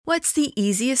What's the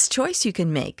easiest choice you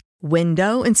can make?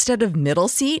 Window instead of middle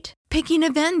seat? Picking a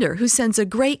vendor who sends a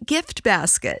great gift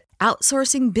basket?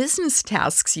 Outsourcing business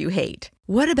tasks you hate?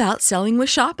 What about selling with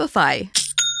Shopify?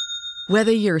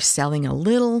 Whether you're selling a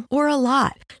little or a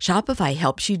lot, Shopify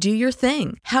helps you do your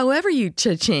thing, however you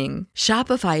cha-ching.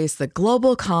 Shopify is the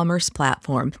global commerce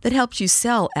platform that helps you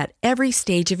sell at every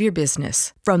stage of your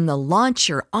business. From the launch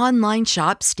your online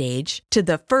shop stage to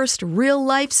the first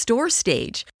real-life store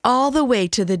stage, all the way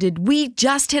to the did we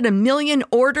just hit a million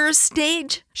orders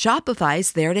stage.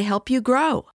 Shopify's there to help you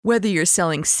grow. Whether you're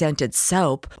selling scented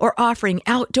soap or offering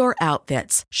outdoor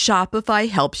outfits, Shopify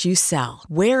helps you sell.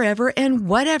 Wherever and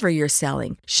whatever you're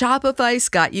selling, Shopify's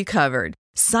got you covered.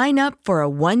 Sign up for a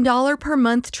 $1 per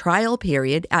month trial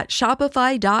period at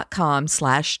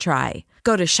shopify.com/try.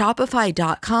 Go to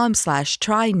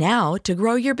shopify.com/try now to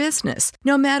grow your business,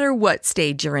 no matter what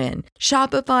stage you're in.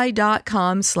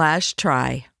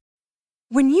 Shopify.com/try.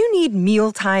 When you need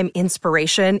mealtime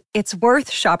inspiration, it's worth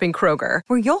shopping Kroger,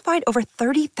 where you'll find over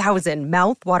 30,000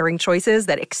 mouth-watering choices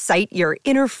that excite your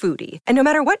inner foodie. And no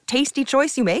matter what tasty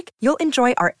choice you make, you'll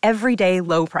enjoy our everyday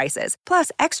low prices,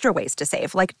 plus extra ways to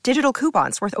save, like digital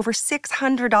coupons worth over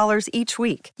 $600 each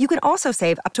week. You can also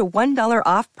save up to $1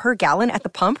 off per gallon at the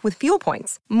pump with fuel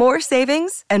points. More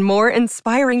savings and more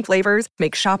inspiring flavors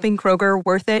make shopping Kroger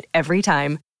worth it every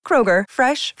time. Kroger,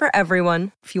 fresh for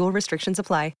everyone. Fuel restrictions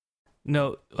apply.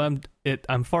 No, I'm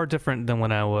far different than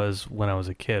when I was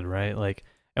a kid, right? Like,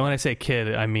 and when I say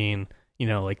kid, I mean,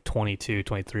 like 22,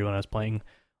 23 when I was playing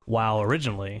WoW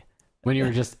originally. When you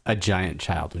were just a giant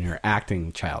child, when you were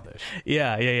acting childish.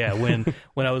 Yeah.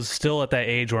 When I was still at that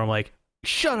age where I'm like,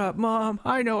 shut up, Mom,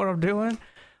 I know what I'm doing.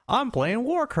 I'm playing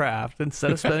Warcraft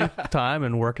instead of spending time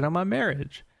and working on my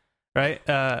marriage, right?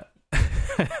 But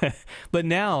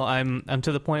now I'm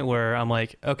to the point where I'm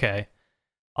like, okay,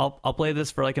 I'll play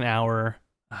this for like an hour.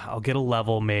 I'll get a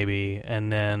level maybe,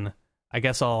 and then I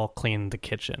guess I'll clean the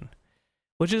kitchen,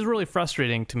 which is really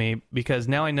frustrating to me because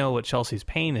now I know what Chelsea's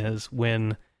pain is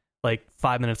when, like,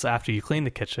 5 minutes after you clean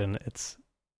the kitchen, it's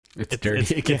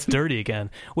dirty. It gets dirty again,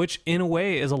 which in a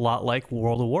way is a lot like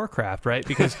World of Warcraft, right?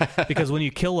 Because when you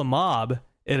kill a mob,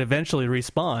 it eventually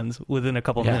respawns within a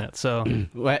couple minutes. So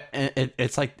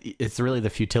it's like it's really the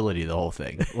futility of the whole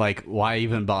thing. Like, why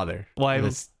even bother?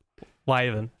 Why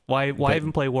even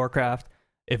play Warcraft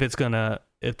if the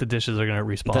dishes are gonna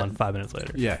respawn 5 minutes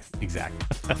later? Yeah, exactly.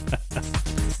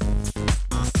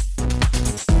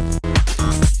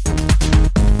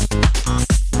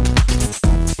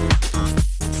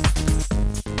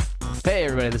 Hey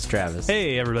everybody, this is Travis.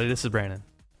 Hey everybody, this is Brandon.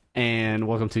 And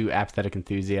welcome to Apathetic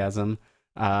Enthusiasm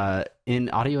in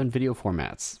audio and video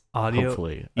formats.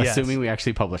 Hopefully. Yes. Assuming we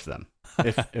actually publish them.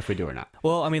 If we do or not.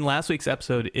 Well, I mean, last week's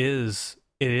episode is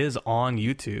on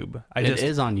YouTube. It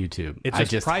is on YouTube. I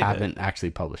just private. Haven't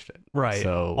actually published it. Right.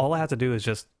 So all I have to do is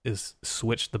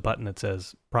switch the button that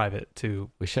says private to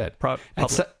we should public.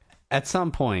 At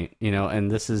some point,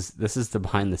 and this is the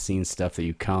behind the scenes stuff that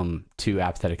you come to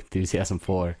Apathetic Enthusiasm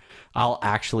for. I'll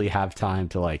actually have time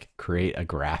to like create a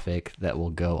graphic that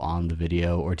will go on the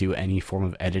video or do any form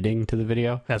of editing to the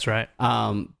video. That's right.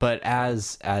 But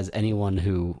as anyone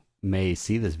who may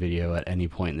see this video at any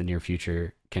point in the near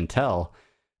future can tell,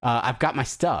 I've got my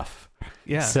stuff.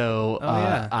 Yeah. So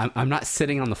I'm not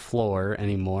sitting on the floor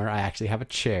anymore. I actually have a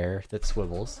chair that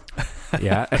swivels.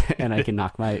 Yeah, and I can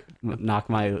knock my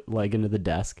leg into the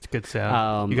desk. It's good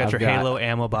sound. You got your Halo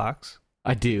ammo box.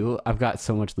 I do. I've got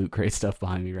so much Loot Crate stuff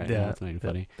behind me right now. It's not even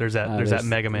funny. There's that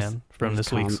Mega Man from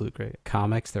this week's Loot Crate.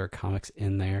 Comics. There are comics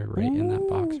in there, right in that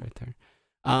box right there.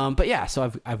 But yeah,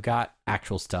 so I've got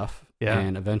actual stuff. Yeah.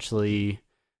 And eventually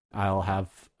I'll have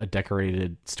a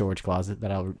decorated storage closet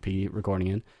that I'll be recording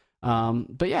in.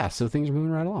 But yeah, so things are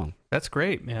moving right along. That's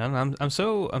great, man. I'm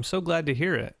so glad to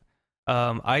hear it.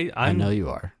 I know you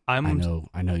are. I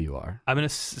know you are. I'm in a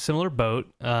similar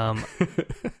boat. The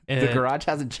garage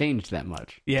hasn't changed that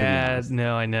much. Yeah,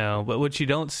 no, I know. But what you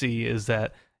don't see is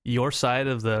that your side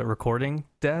of the recording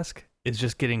desk is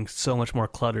just getting so much more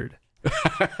cluttered.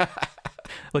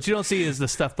 What you don't see is the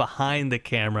stuff behind the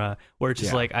camera where it's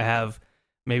just like I have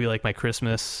maybe like my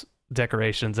Christmas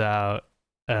decorations out.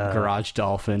 Garage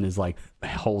Dolphin is like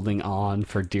holding on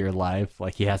for dear life,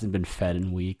 like he hasn't been fed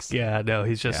in weeks. Yeah, no,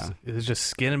 it's just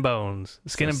skin and bones,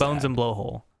 and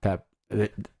blowhole.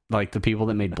 Like the people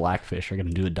that made Blackfish are going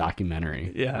to do a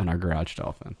documentary on our Garage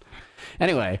Dolphin.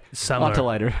 Anyway, on to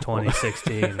later.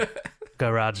 2016,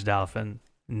 Garage Dolphin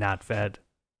not fed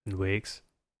in weeks,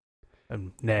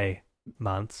 nay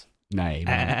months.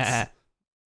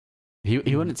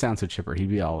 He wouldn't sound so chipper. He'd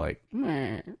be all like,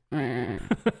 meh, meh,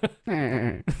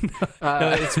 meh.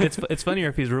 No, it's funnier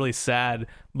if he's really sad,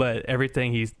 but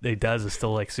everything he does is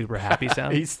still like super happy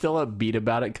sound. He's still upbeat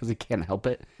about it because he can't help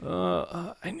it.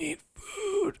 I need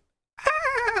food.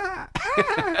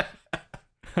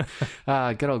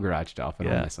 Good old Garage Dolphin.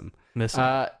 Yeah. I miss him. Miss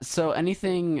him. So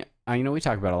anything, we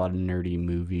talk about a lot of nerdy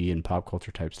movie and pop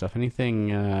culture type stuff. Anything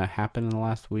happen in the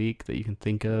last week that you can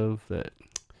think of that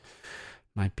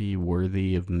might be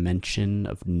worthy of mention,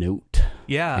 of note?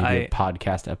 Yeah, maybe a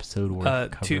podcast episode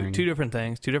worth covering? two different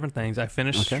things. I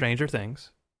finished Stranger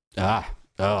Things.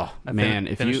 Man,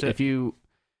 if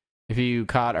you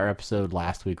caught our episode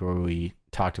last week where we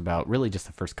talked about really just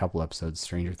the first couple episodes,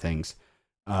 Stranger Things,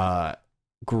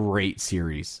 great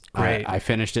series. Great. I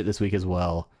finished it this week as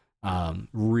well.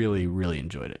 Really, really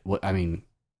enjoyed it.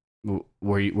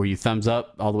 Were you thumbs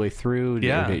up all the way through?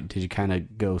 Did you kind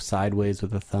of go sideways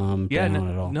with a thumb down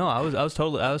at all? No, I was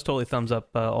totally thumbs up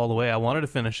all the way. I wanted to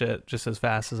finish it just as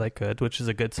fast as I could, which is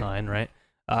a good sign, right?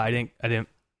 I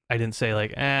didn't say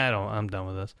like, I'm done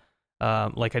with this,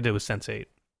 like I did with Sense8.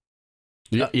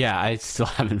 Yeah, I still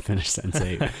haven't finished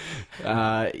Sense8.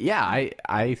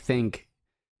 I think,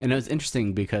 and it was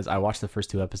interesting because I watched the first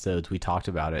 2 episodes. We talked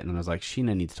about it, and I was like,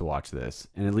 Sheena needs to watch this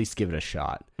and at least give it a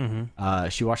shot. Mm-hmm.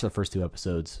 She watched the first 2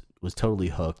 episodes, was totally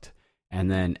hooked, and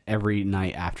then every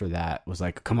night after that was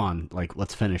like, come on, like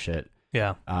let's finish it.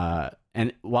 Yeah.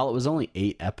 And while it was only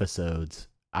 8 episodes,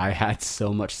 I had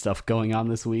so much stuff going on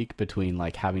this week between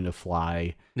like having to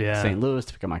fly to St. Louis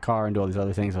to pick up my car and do all these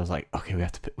other things. I was like, okay, we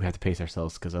have to pace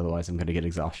ourselves because otherwise I'm going to get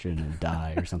exhaustion and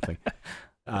die or something.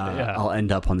 I'll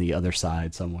end up on the other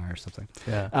side somewhere or something.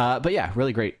 Yeah. But yeah,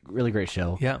 really great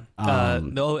show. Yeah.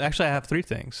 No, actually, I have 3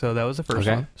 things. So that was the first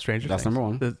one, Stranger Things. That's number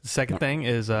 1. The second thing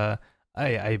is I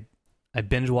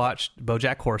binge watched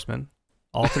BoJack Horseman,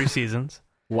 all 3 seasons.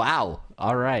 Wow.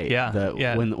 All right.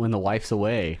 Yeah. When the wife's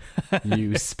away,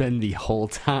 you spend the whole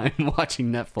time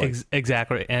watching Netflix.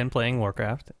 Exactly, and playing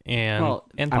Warcraft and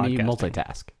podcasting. I mean,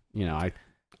 multitask.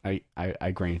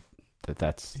 I grant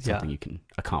that's something you can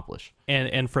accomplish.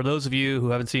 And for those of you who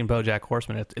haven't seen BoJack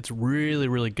Horseman, it's really,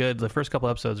 really good. The first couple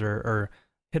episodes are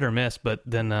hit or miss, but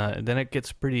then it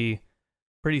gets pretty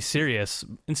serious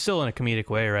and still in a comedic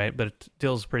way, right? But it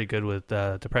deals pretty good with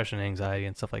depression, anxiety,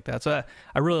 and stuff like that. So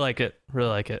I really like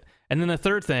it. And then the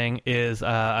third thing is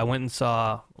I went and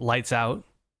saw Lights Out,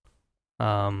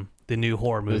 the new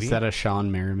horror movie. Is that a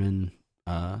Sean Merriman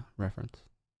reference?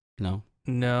 No.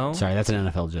 Sorry, that's an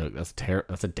NFL joke.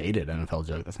 That's a dated NFL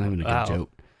joke. That's not even a good joke.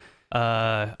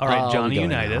 All right, Johnny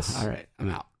Unitas. All right,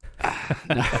 I'm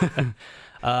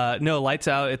out. No, Lights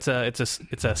Out. It's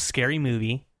a scary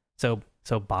movie. So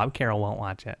Bob Carroll won't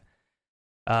watch it.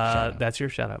 That's your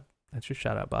shout out. That's your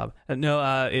shout out, Bob.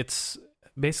 No, it's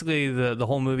basically the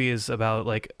whole movie is about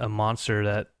like a monster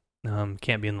that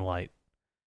can't be in the light,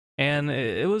 and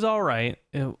it was all right.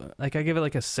 Like I give it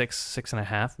like a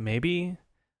 6.5 maybe.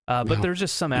 But there's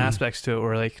just some aspects to it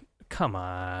where like, come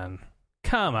on.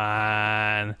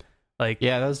 Like,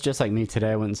 yeah, that was just like me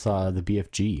today. I went and saw the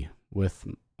BFG with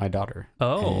my daughter.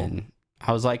 Oh, and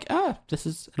I was like, this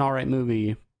is an all right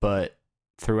movie, but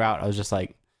throughout I was just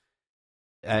like,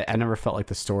 I never felt like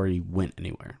the story went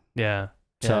anywhere. Yeah.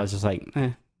 So I was just like,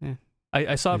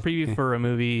 I saw a preview for a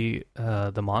movie,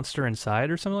 The Monster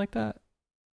Inside or something like that.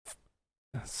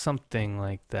 Something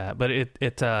like that. But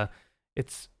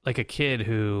it's like a kid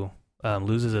who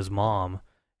loses his mom,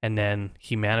 and then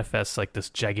he manifests like this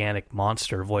gigantic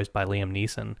monster voiced by Liam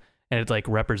Neeson, and it like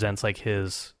represents like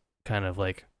his kind of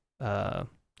like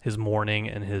his mourning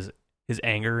and his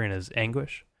anger and his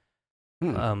anguish.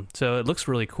 So it looks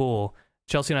really cool.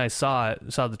 Chelsea and I saw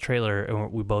the trailer,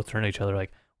 and we both turned to each other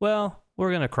like, well,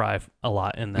 we're gonna cry a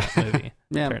lot in that movie.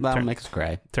 Yeah, that'll make us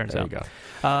cry. Turns there out. You go.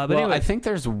 But anyway, I think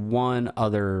there's one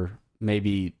other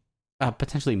maybe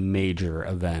potentially major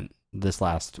event this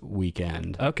last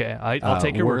weekend. Okay, I'll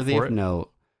take your word for it. Worthy of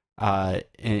note,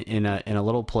 in a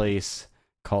little place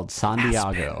called San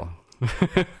Diego,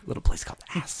 little place called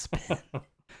Aspen,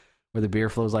 where the beer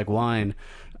flows like wine.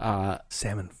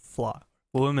 Salmon flock.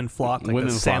 Women flock like Women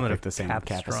the salmon flock like the salmon of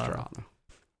Capistrano. Capistrano.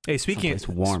 Hey, speaking of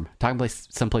warm,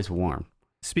 someplace warm.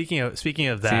 Speaking of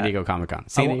that, San Diego Comic-Con.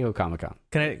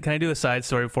 Can I do a side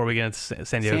story before we get into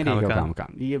San Diego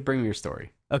Comic-Con? You bring me your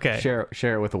story. Okay.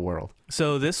 Share it with the world.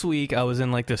 So this week I was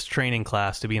in like this training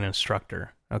class to be an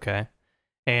instructor. Okay.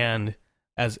 And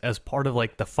as part of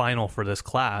like the final for this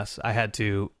class, I had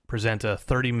to present a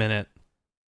 30-minute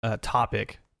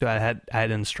topic that I had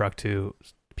to instruct to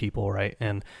people, right?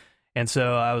 And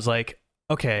so I was like,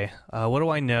 okay, what do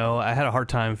I know? I had a hard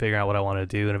time figuring out what I wanted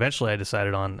to do, and eventually I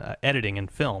decided on editing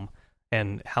and film.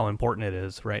 and how important it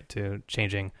is, right, to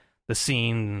changing the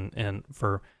scene and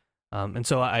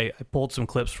so I pulled some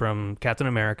clips from Captain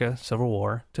America: Civil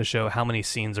War to show how many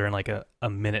scenes are in like a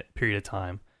minute period of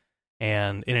time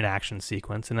and in an action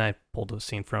sequence. And I pulled a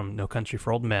scene from No Country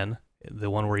for Old Men, the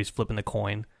one where he's flipping the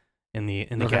coin in the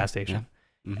gas station.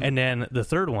 Yeah. Mm-hmm. And then the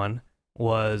third one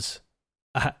was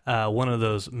one of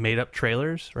those made up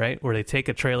trailers, right, where they take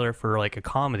a trailer for like a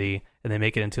comedy and they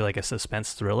make it into like a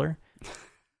suspense thriller.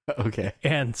 Okay.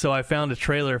 And so I found a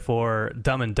trailer for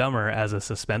Dumb and Dumber as a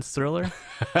suspense thriller,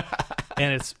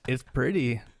 and it's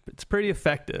pretty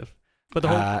effective. But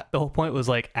the whole point was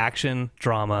like action,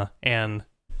 drama, and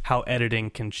how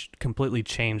editing can completely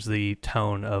change the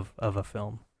tone of a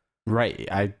film. Right.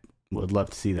 I would love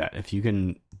to see that. If you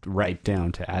can write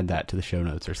down to add that to the show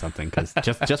notes or something, because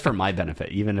just for my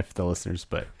benefit, even if the listeners,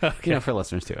 but okay. For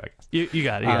listeners too, I guess. You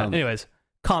got it. Anyways.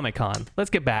 Comic-Con. Let's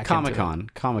get back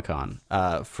Comic-Con.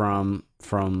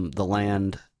 From the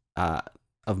land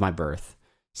of my birth,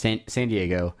 San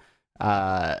Diego.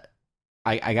 I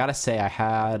gotta say, I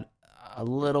had a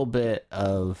little bit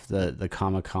of the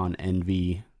Comic-Con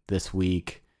envy this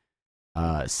week,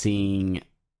 seeing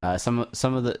some of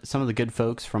the good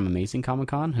folks from Amazing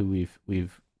Comic-Con who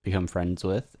we've become friends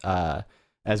with,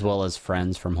 as well as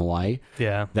friends from Hawaii.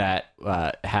 Yeah. That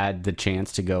had the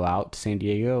chance to go out to San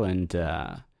Diego, and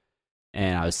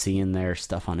I was seeing their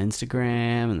stuff on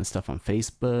Instagram and the stuff on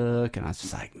Facebook, and I was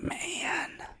just like,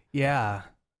 man. Yeah.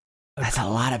 That's a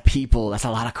lot of people. That's a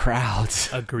lot of crowds.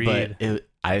 Agreed. But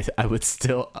I would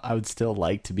still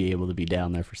like to be able to be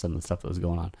down there for some of the stuff that was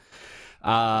going on.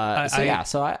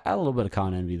 So I had a little bit of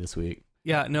con envy this week.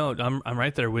 Yeah, no, I'm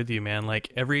right there with you, man.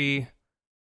 Like every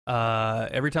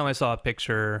time I saw a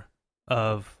picture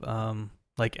of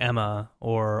like Emma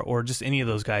or just any of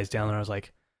those guys down there, I was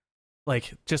like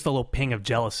just a little ping of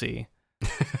jealousy.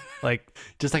 Like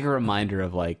just like a reminder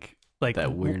of like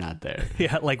that we're not there.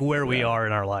 Yeah, like where we are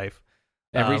in our life.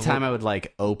 Every time I would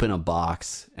like open a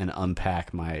box and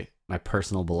unpack my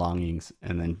personal belongings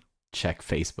and then check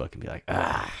Facebook and be like,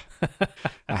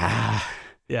 yeah,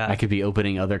 I could be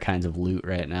opening other kinds of loot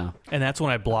right now. And that's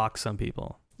when I block some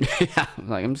people. Yeah,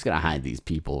 I'm just gonna hide these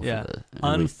people for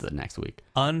at least the next week.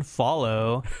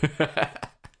 Unfollow.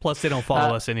 Plus, they don't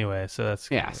follow us anyway, so that's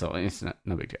so it's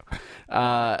no big deal.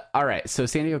 All right, so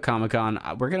San Diego Comic-Con,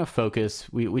 we're gonna focus.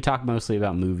 We talk mostly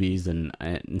about movies and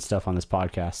stuff on this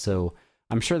podcast, so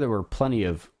I'm sure there were plenty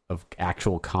of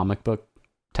actual comic book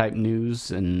type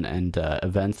news and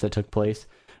events that took place.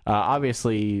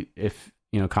 Obviously, if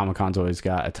Comic-Con's always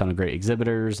got a ton of great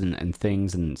exhibitors and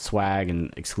things and swag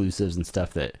and exclusives and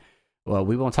stuff that, well,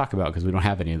 we won't talk about because we don't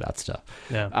have any of that stuff.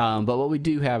 Yeah. But what we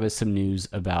do have is some news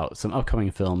about some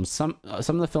upcoming films. Some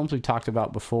of the films we've talked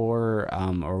about before,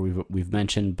 or we've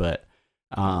mentioned, but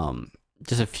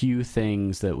just a few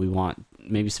things that we want,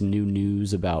 maybe some new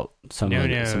news about some of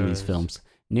these films.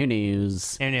 New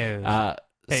news.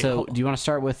 So do you want to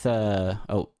start with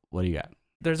what do you got?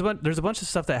 There's a bunch of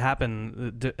stuff that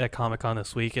happened at Comic-Con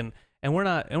this week, and we're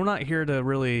not here to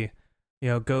really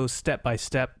go step by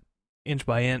step, inch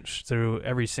by inch through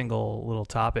every single little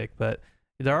topic, but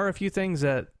there are a few things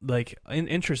that like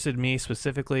interested me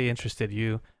specifically, interested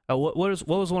you. What was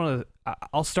one of the,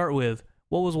 I'll start with,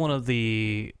 what was one of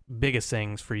the biggest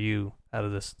things for you out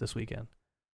of this weekend?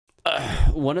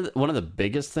 One of the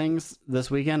biggest things this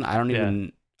weekend, I don't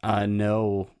even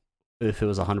know if it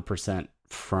was 100%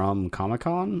 from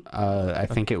Comic-Con. I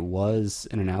think it was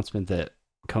an announcement that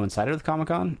coincided with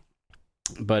Comic-Con,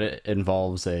 but it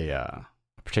involves a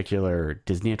particular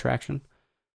Disney attraction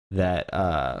that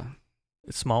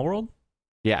Small World?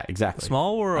 Yeah, exactly.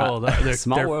 Small World.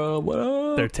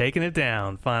 World. They're taking it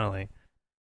down finally.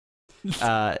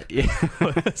 Yeah.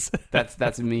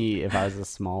 That's me if I was a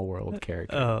Small World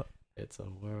character. Oh. It's a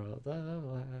world of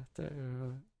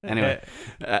laughter. Anyway,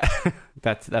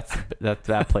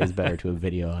 that plays better to a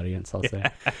video audience, I'll say.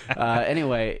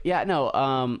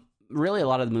 Really a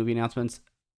lot of the movie announcements.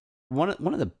 One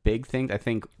of the big things I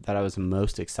think that I was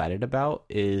most excited about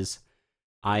is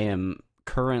I am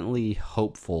currently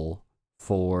hopeful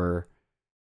for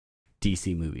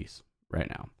DC movies right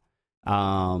now.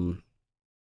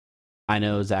 I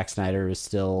know Zack Snyder is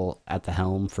still at the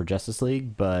helm for Justice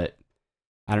League, but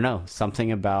I don't know,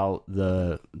 something about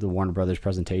the Warner Brothers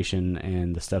presentation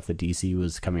and the stuff that DC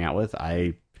was coming out with,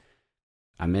 I'm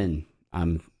in.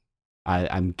 I'm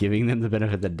giving them the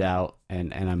benefit of the doubt,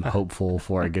 and I'm hopeful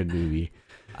for a good movie.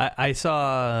 I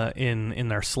saw in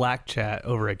their Slack chat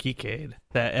over at Geekade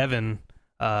that Evan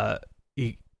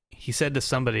he said to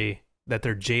somebody that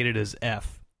they're jaded as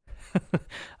F.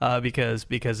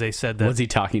 because they said that. Was he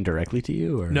talking directly to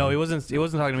you? Or? No, he wasn't. He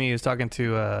wasn't talking to me. He was talking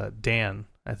to Dan.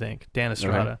 I think Dan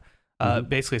Estrada. Okay.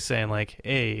 Basically saying like,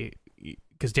 hey,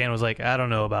 because Dan was like, I don't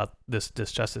know about this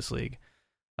Justice League,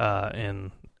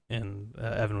 and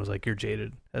Evan was like, you're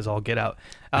jaded as all get out.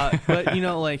 But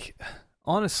like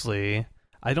honestly,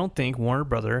 I don't think Warner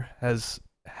Brother has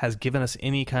given us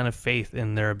any kind of faith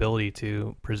in their ability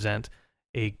to present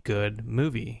a good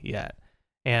movie yet.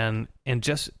 And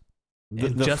just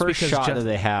the first shot that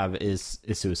they have is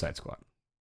Suicide Squad.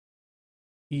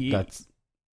 But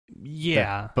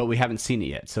we haven't seen it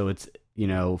yet. So it's,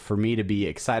 for me to be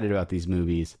excited about these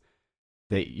movies,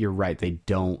 you're right. They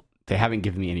haven't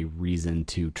given me any reason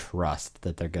to trust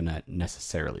that they're going to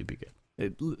necessarily be good.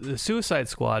 The Suicide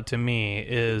Squad to me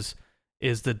is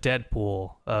the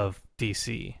Deadpool of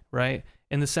DC, right?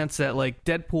 In the sense that like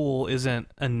Deadpool isn't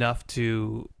enough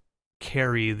to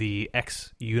carry the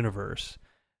X universe.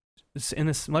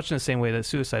 Much in the same way that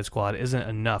Suicide Squad isn't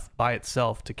enough by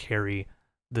itself to carry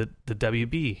the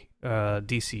WB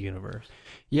DC universe.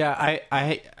 Yeah,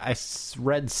 I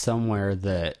read somewhere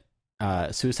that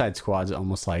Suicide Squad is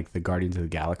almost like the Guardians of the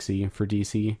Galaxy for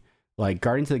DC. Like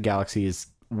Guardians of the Galaxy is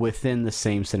within the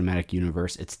same cinematic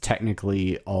universe. It's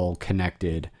technically all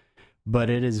connected, but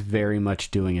it is very much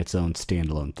doing its own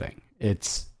standalone thing.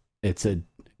 It's a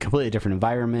completely different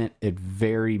environment. It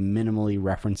very minimally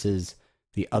references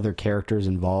the other characters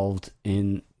involved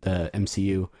in the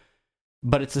MCU.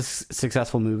 But it's a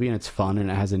successful movie, and it's fun, and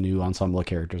it has a new ensemble of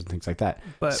characters and things like that.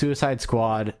 But Suicide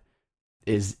Squad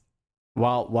is,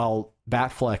 while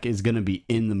Batfleck is going to be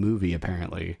in the movie,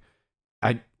 apparently,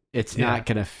 it's not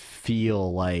going to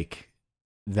feel like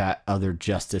that other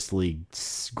Justice League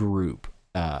group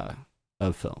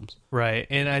of films. Right,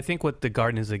 and I think what the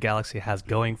Guardians of the Galaxy has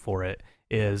going for it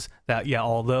is that,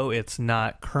 although it's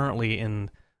not currently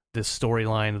in the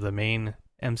storyline of the main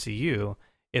MCU,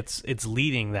 it's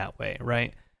leading that way,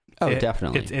 right? Oh,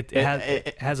 definitely.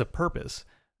 It has a purpose.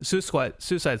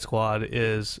 Suicide Squad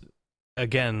is,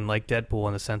 again, like Deadpool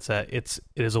in the sense that it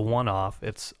is a one-off.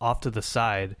 It's off to the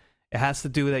side. It has to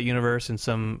do with that universe, and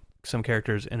some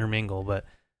characters intermingle. But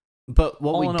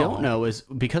what we don't know is,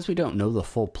 because we don't know the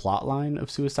full plot line of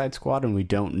Suicide Squad, and we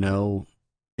don't know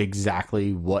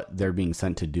exactly what they're being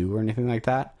sent to do or anything like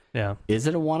that. Yeah. Is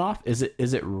it a one-off? Is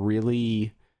it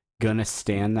really gonna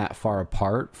stand that far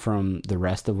apart from the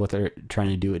rest of what they're trying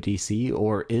to do at DC,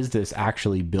 or is this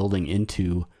actually building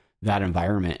into that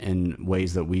environment in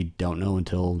ways that we don't know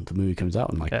until the movie comes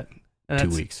out in 2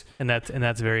 weeks? And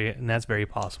that's very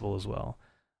possible as well.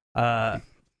 I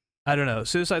don't know.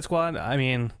 Suicide Squad, I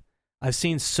mean, I've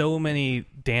seen so many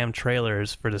damn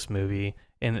trailers for this movie,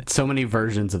 and so many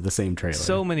versions of the same trailer.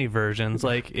 So many versions.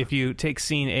 Like if you take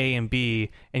scene A and B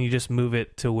and you just move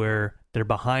it to where they're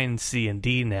behind C and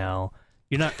D now,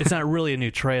 it's not really a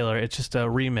new trailer, it's just a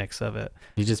remix of it.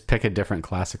 You just pick a different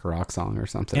classic rock song or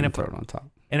something and throw it on top.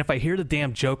 And if I hear the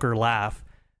damn Joker laugh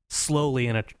slowly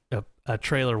in a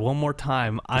trailer one more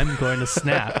time, I'm going to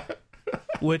snap.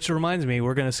 Which reminds me,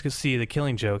 we're going to see The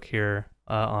Killing Joke here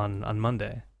on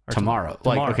Monday. Tomorrow.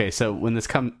 Okay, so when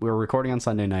we're recording on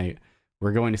Sunday night,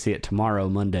 we're going to see it tomorrow,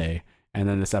 Monday, and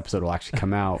then this episode will actually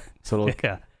come out. So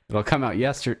it'll come out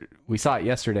yesterday. We saw it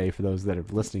yesterday for those that are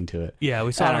listening to it. Yeah,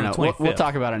 we saw it on the 25th. We'll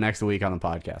talk about it next week on the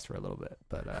podcast for a little bit.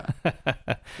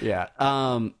 But yeah.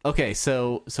 Okay,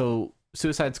 so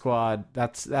Suicide Squad,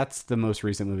 that's the most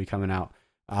recent movie coming out.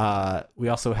 We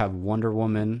also have Wonder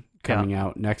Woman coming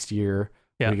out next year.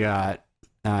 Yeah. We got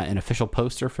an official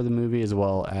poster for the movie, as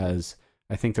well as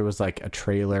I think there was like a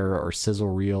trailer or sizzle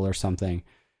reel or something.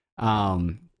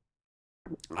 I'm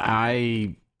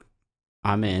in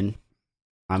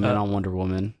on Wonder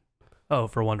Woman. Oh,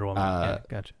 for Wonder Woman. Yeah,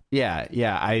 gotcha.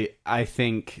 Yeah. I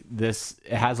think it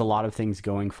has a lot of things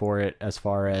going for it as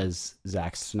far as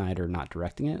Zack Snyder not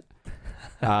directing it.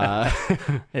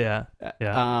 Yeah.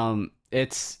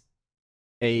 It's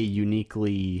a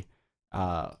uniquely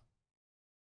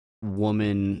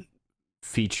woman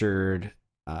featured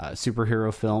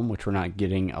superhero film, which we're not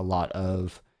getting a lot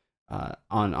of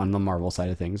on the Marvel side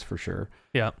of things, for sure.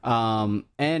 Yeah. And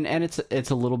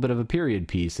it's a little bit of a period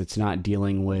piece. It's not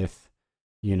dealing with,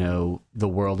 the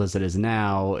world as it is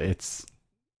now. It's,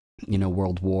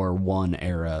 World War I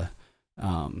era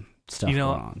stuff going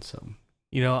on. So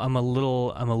I'm a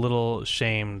little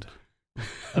ashamed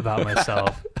about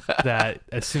myself that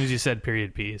as soon as you said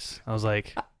period piece, I was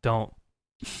like, don't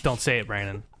say it,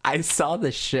 Brandon. I saw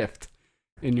the shift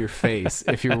in your face.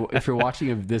 If you're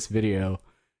watching this video,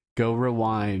 go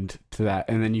rewind to that,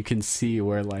 and then you can see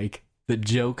where like the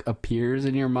joke appears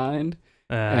in your mind,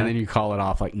 and then you call it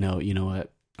off like, no, you know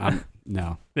what?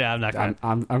 No. Yeah, I'm not gonna.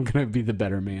 I'm gonna be the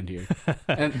better man here,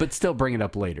 but still bring it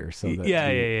up later so that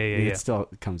it still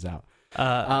comes out.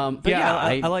 But yeah,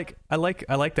 I like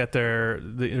that they're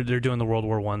doing the World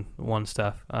War One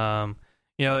stuff.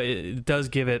 It does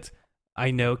give it.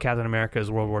 I know Captain America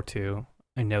is World War II.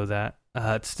 I know that.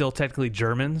 It's still technically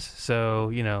Germans,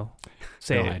 so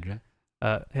say Hail Hydra.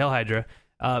 Hail Hydra.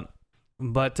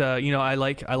 But I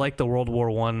like the World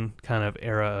War One kind of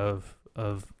era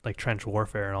of like trench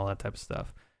warfare and all that type of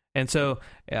stuff. And so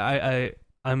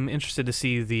I'm interested to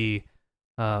see the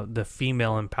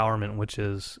female empowerment, which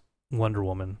is Wonder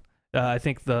Woman. I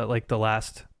think the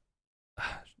last,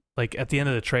 like at the end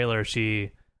of the trailer,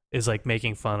 she is like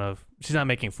making fun of. She's not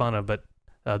making fun of, but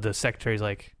the secretary's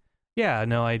like, yeah,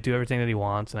 no, I do everything that he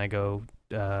wants, and I go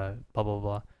blah blah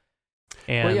blah.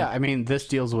 And well, yeah, I mean, this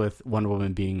deals with Wonder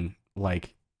Woman being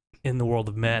like in the world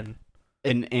of men,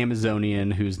 an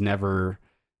Amazonian who's never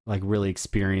like really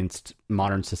experienced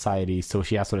modern society. So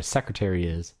she asks what a secretary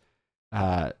is.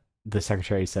 The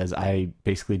secretary says, I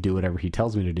basically do whatever he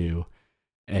tells me to do.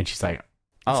 And she's like,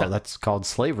 oh, that's called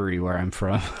slavery where I'm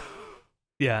from.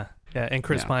 Yeah. And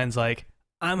Chris Pine's like,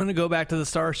 I'm going to go back to the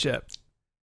Starship.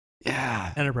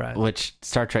 Yeah. Enterprise. Which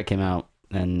Star Trek came out,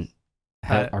 and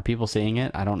are people seeing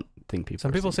it? I don't think people.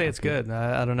 Some people say it's good.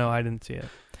 I don't know. I didn't see it.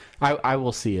 I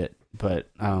will see it,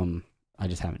 but I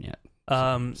just haven't yet.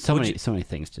 So many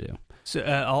things to do. So,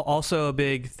 also a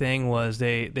big thing was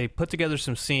they put together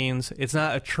some scenes. It's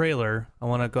not a trailer. I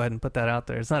want to go ahead and put that out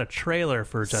there. It's not a trailer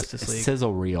for Justice League.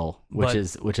 Sizzle reel, which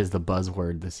is the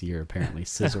buzzword this year apparently.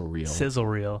 Sizzle reel. Sizzle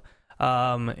reel.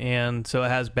 And so it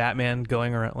has Batman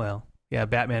going around. Well, yeah,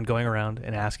 Batman going around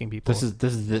and asking people. This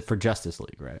is for Justice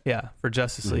League, right? Yeah, for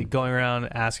Justice League, going around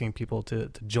asking people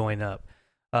to join up.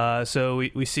 So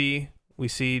we see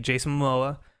Jason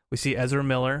Momoa. We see Ezra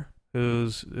Miller,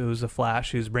 who's a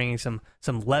Flash, who's bringing some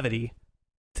levity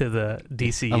to the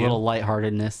DCU, a little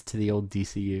lightheartedness to the old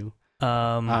DCU.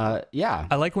 Yeah,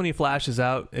 I like when he flashes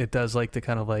out. It does like the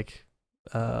kind of like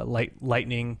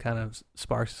lightning kind of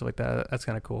sparks, stuff like that. That's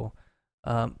kind of cool.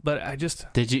 But I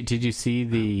just did you see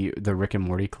the Rick and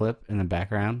Morty clip in the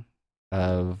background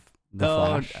of the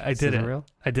Flash? I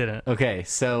didn't. Okay,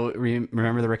 so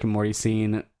remember the Rick and Morty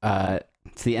scene?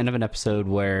 It's the end of an episode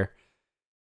where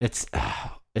it's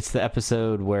the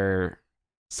episode where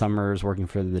Summer's working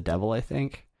for the devil, I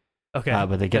think. Okay,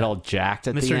 but they get all jacked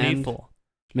at the end.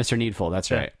 Mr. Needful,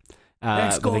 that's right.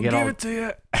 Next, go give it to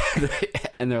you.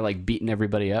 And they're like beating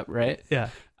everybody up, right? Yeah.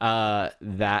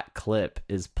 That clip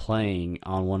is playing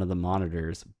on one of the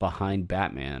monitors behind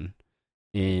Batman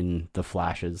in the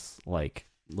Flash's like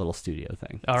little studio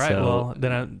thing. All right, so, well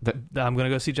then I'm gonna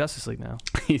go see Justice League now.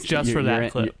 Just for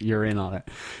that clip. You're in on it.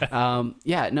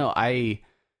 Yeah, no, I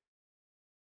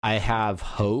have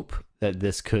hope that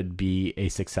this could be a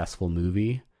successful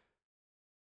movie.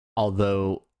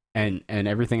 Although, and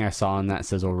everything I saw in that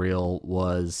sizzle reel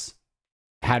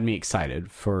had me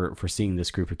excited for seeing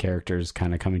this group of characters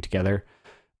kind of coming together.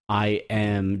 I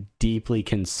am deeply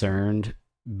concerned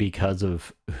because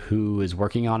of who is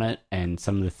working on it and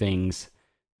some of the things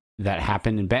that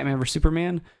happened in Batman vs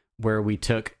Superman, where we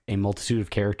took a multitude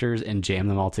of characters and jammed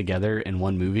them all together in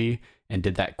one movie and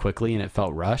did that quickly and it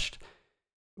felt rushed.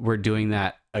 We're doing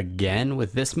that again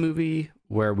with this movie,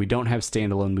 where we don't have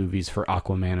standalone movies for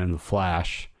Aquaman and the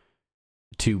Flash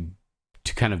to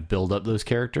kind of build up those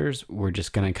characters. We're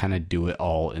just going to kind of do it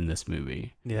all in this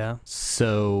movie. Yeah.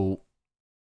 So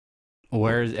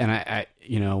and I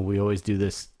we always do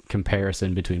this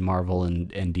comparison between Marvel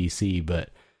and DC, but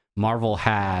Marvel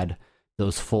had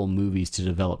those full movies to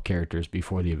develop characters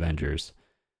before the Avengers.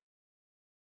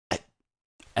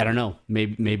 I don't know.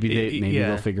 Maybe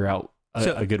they'll figure out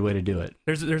a good way to do it.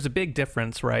 There's a big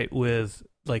difference, right, with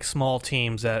like small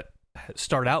teams that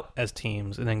start out as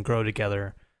teams and then grow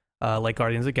together, like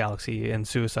Guardians of the Galaxy and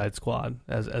Suicide Squad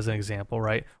as an example,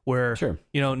 right? Where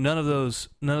none of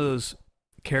those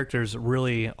characters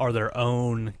really are their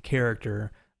own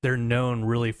character. They're known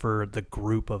really for the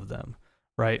group of them,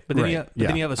 right? But then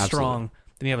you have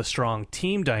a strong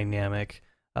team dynamic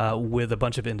with a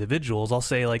bunch of individuals. I'll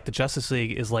say like the Justice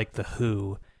League is like the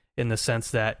Who, in the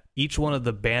sense that each one of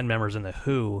the band members in the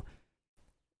Who,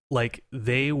 like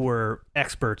they were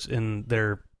experts on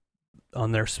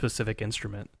their specific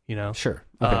instrument, Sure.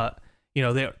 Okay.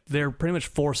 They're pretty much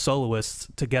four soloists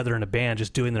together in a band,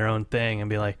 just doing their own thing and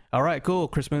be like, all right, cool.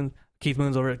 Keith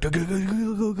Moon's over, go, go, go,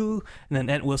 go, go, go. And then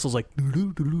Entwistle's like,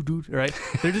 doo, doo, doo, doo, right?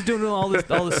 They're just doing all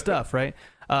this stuff, right?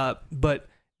 But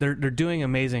they're doing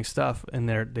amazing stuff, and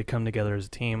they come together as a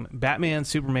team. Batman,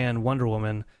 Superman, Wonder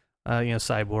Woman,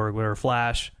 Cyborg, whatever,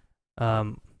 Flash,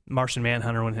 Martian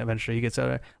Manhunter when eventually he gets out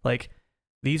there. Like,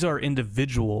 These are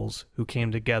individuals who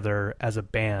came together as a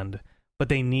band, but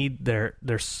they need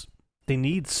they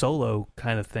need solo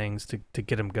kind of things to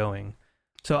get them going.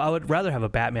 So I would rather have a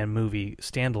Batman movie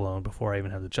standalone before I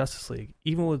even have the Justice League,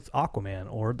 even with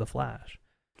Aquaman or the Flash.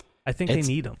 I think they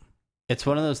need them. It's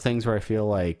one of those things where I feel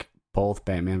like both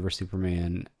Batman vs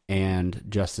Superman and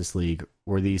Justice League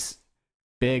were these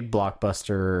big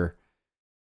blockbuster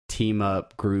team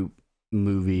up group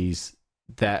movies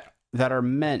that are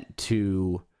meant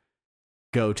to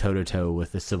go toe to toe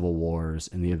with the Civil Wars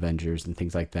and the Avengers and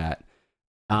things like that.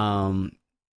 I'm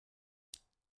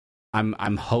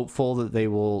hopeful that they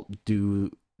will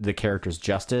do the characters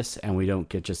justice and we don't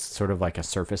get just sort of like a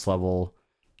surface level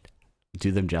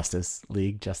do them justice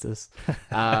league justice.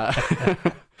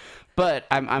 But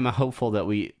I'm hopeful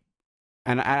that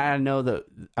I know that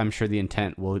I'm sure the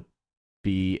intent will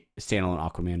be standalone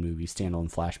Aquaman movies,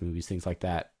 standalone Flash movies, things like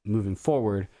that moving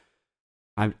forward.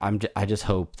 I just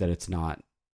hope that it's not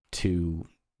too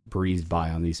breezed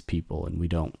by on these people and we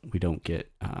don't get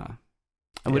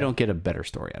we don't get a better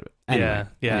story out of it. Anyway,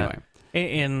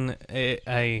 And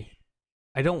I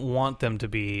don't want them to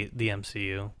be the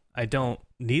MCU. I don't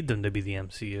need them to be the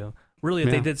MCU. Really,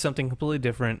 if they did something completely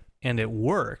different and it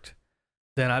worked,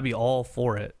 then I'd be all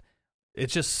for it.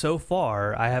 It's just so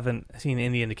far I haven't seen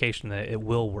any indication that it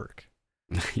will work.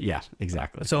 Yeah,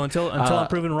 exactly. So until I'm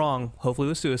proven wrong, hopefully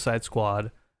with Suicide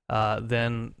Squad,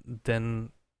 then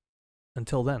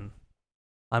until then,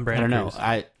 I'm Brandon. I don't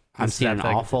know. I'm seeing an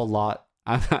awful lot.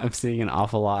 I'm seeing an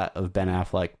awful lot of Ben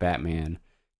Affleck Batman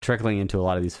trickling into a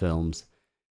lot of these films,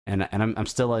 and I'm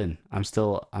still in. I'm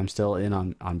still in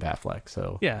on Batfleck.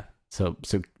 So yeah. So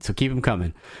keep them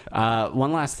coming.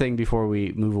 One last thing before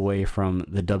we move away from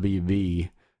the WB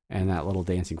and that little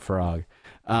dancing frog.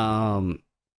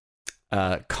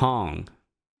 Kong,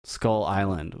 Skull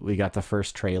Island. We got the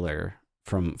first trailer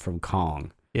from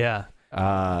Kong. Yeah.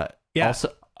 Also,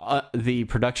 the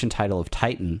production title of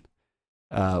Titan,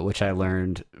 which I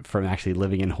learned from actually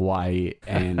living in Hawaii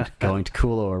and going to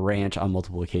Kualoa Ranch on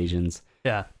multiple occasions.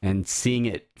 Yeah. And seeing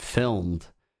it filmed.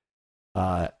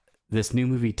 This new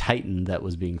movie Titan that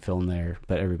was being filmed there,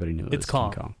 but everybody knew it was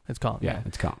Kong. King Kong. It's Kong. Yeah,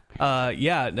 it's Kong.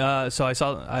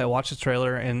 So I watched the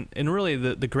trailer, and really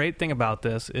the great thing about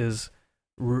this is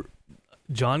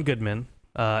John Goodman,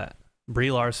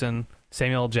 Brie Larson,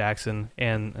 Samuel L. Jackson,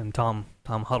 and Tom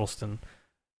Huddleston.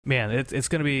 Man, it's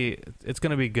gonna be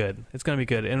good. It's gonna be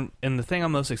good. And the thing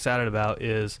I'm most excited about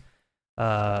is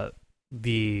the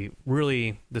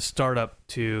startup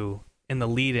to and the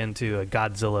lead into a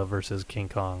Godzilla versus King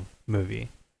Kong movie.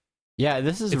 Yeah,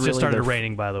 it's just started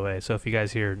raining, by the way. So if you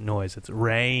guys hear noise, it's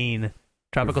rain,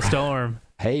 tropical storm.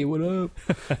 Hey, what up?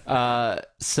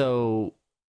 So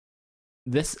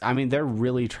this, I mean, they're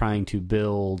really trying to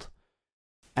build,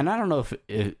 and I don't know if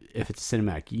it's a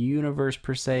cinematic universe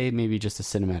per se, maybe just a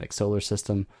cinematic solar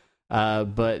system.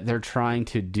 But they're trying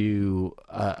to do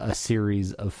a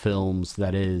series of films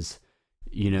that is,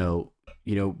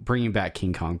 bringing back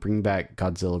King Kong, bringing back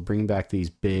Godzilla, bringing back these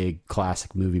big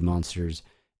classic movie monsters,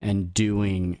 and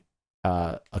doing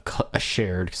a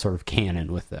shared sort of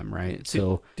canon with them, right?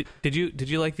 So, did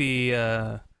you like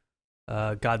the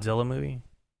Godzilla movie?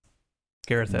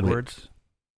 Gareth Edwards,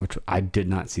 which I did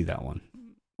not see that one.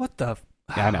 What the?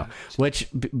 Yeah, I know. Which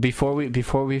before we do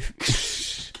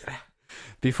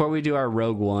our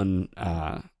Rogue One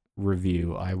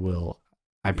review, I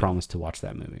promise to watch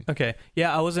that movie. Okay.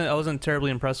 Yeah, I wasn't terribly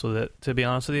impressed with it, to be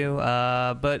honest with you.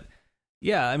 But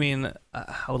yeah, I mean,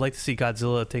 I would like to see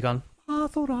Godzilla take on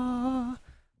Mothra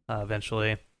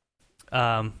eventually.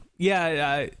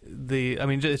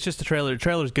 It's just a trailer. The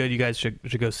trailer's good. You guys should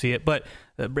go see it. But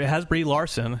it has Brie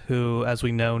Larson, who, as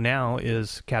we know now,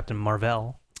 is Captain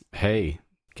Marvel. Hey,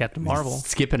 Captain Marvel.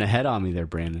 Skipping ahead on me there,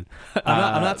 Brandon.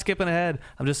 I'm not skipping ahead.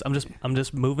 I'm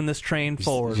just moving this train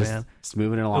forward, man. Just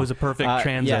moving it along. It was a perfect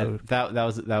transo. Yeah,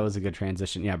 that was a good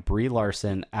transition. Yeah, Brie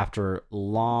Larson, after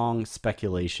long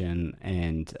speculation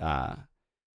and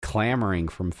clamoring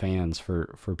from fans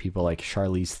for people like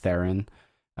Charlize Theron,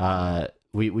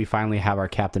 we finally have our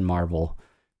Captain Marvel,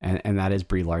 and that is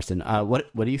Brie Larson.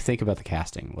 What do you think about the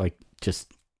casting? Like,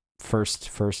 just first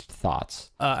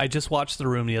thoughts. I just watched The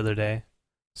Room the other day.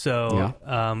 So,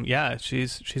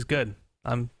 she's good.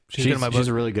 She's good in my book. She's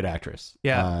a really good actress.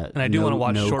 Yeah, and I do want to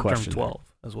watch Short Term 12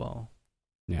 as well.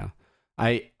 Yeah,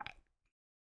 I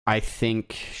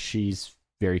think she's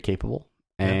very capable,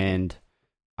 and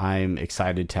I'm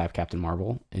excited to have Captain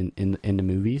Marvel in the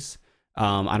movies.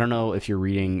 I don't know if you're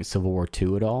reading Civil War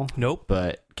 2 at all. Nope.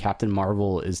 But Captain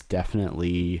Marvel is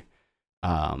definitely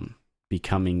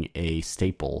becoming a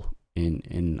staple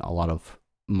in a lot of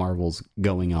Marvel's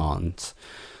going-ons.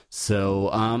 So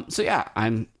yeah,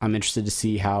 I'm interested to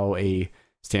see how a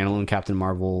standalone Captain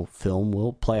Marvel film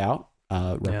will play out.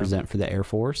 Represent for the Air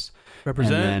Force.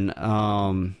 Represent.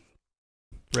 And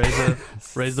then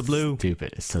raise the blue.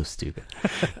 Stupid. It's so stupid.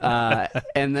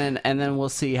 And then we'll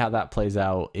see how that plays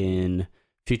out in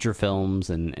future films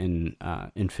and in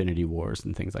Infinity Wars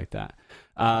and things like that.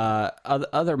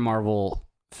 Other Marvel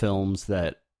films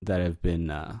that have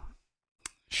been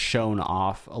shown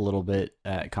off a little bit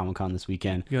at Comic-Con this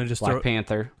weekend. You want to just Black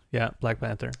Panther. Yeah, Black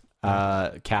Panther.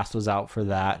 Cast was out for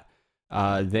that.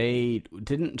 They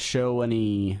didn't show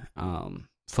any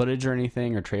footage or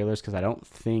anything or trailers because I don't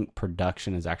think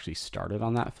production has actually started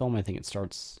on that film. I think it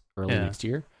starts early next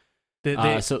year.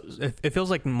 So it feels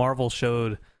like Marvel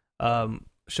showed a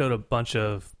bunch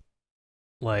of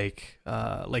like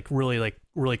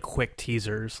really quick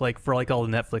teasers, like for like all the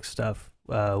Netflix stuff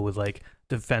with like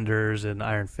Defenders and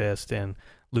Iron Fist and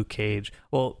Luke Cage.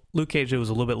 Well, Luke Cage, it was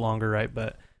a little bit longer, right?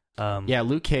 But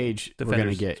Luke Cage Defenders, we're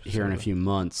gonna get here in a few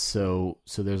months, so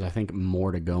there's I think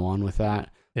more to go on with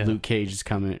that. Yeah. Luke Cage is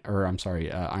coming, or I'm sorry,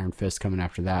 Iron Fist coming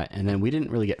after that, and then we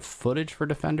didn't really get footage for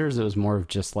Defenders. It was more of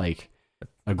just like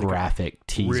a graphic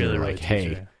teaser, like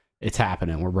hey, it's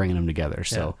happening, we're bringing them together.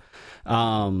 So,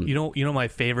 you know, my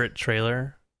favorite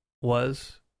trailer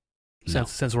was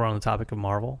since we're on the topic of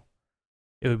Marvel,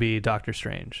 it would be Doctor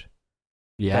Strange.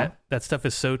 Yeah, that stuff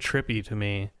is so trippy to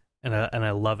me, and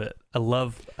I love it. I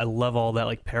love all that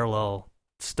like parallel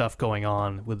stuff going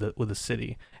on with the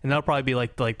city, and that'll probably be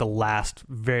like the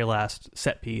very last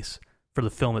set piece for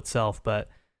the film itself. But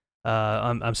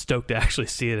I'm stoked to actually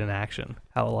see it in action.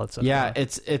 How all that stuff. Yeah,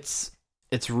 it's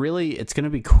going to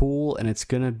be cool, and it's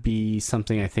going to be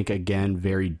something I think again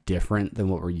very different than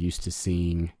what we're used to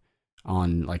seeing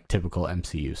on like typical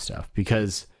MCU stuff,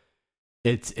 because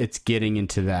it's getting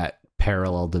into that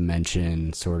parallel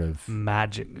dimension sort of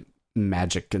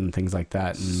magic and things like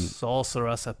that, and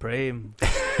Sorcerer Supreme.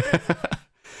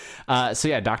 So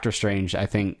yeah, Doctor Strange, I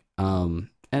think, and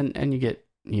you get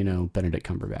Benedict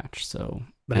Cumberbatch, so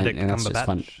and that's just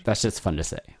fun. That's just fun to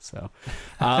say. So,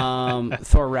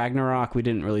 Thor Ragnarok, we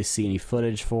didn't really see any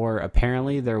footage for.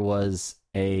 Apparently, there was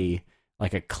a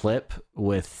clip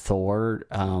with Thor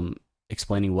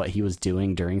explaining what he was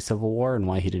doing during Civil War and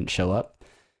why he didn't show up,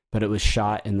 but it was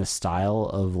shot in the style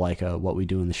of like a What We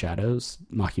Do in the Shadows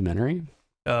mockumentary.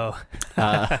 Oh.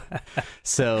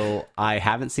 So I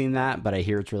haven't seen that, but I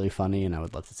hear it's really funny and I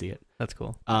would love to see it. That's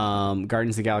cool.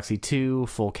 Guardians of the Galaxy 2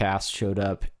 full cast showed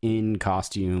up in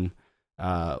costume,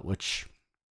 which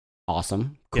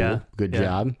awesome. Cool. Yeah, good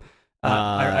job.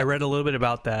 I read a little bit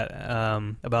about that,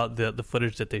 about the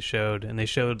footage that they showed, and they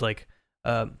showed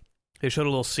a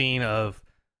little scene of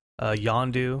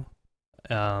Yondu,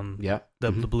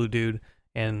 the blue dude,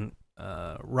 and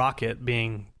Rocket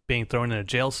being thrown in a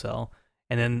jail cell,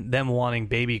 and then them wanting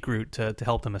Baby Groot to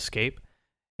help them escape.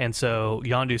 And so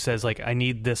Yondu says, like, I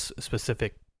need this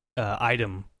specific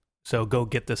item, so go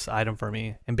get this item for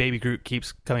me. And Baby Groot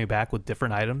keeps coming back with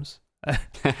different items.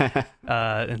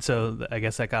 And so I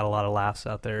guess that got a lot of laughs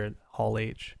out there at Hall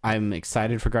H. I'm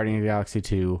excited for Guardians of the Galaxy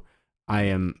 2. I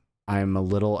am a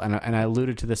little, and I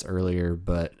alluded to this earlier,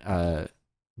 but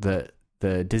the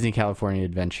Disney California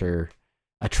Adventure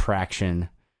attraction,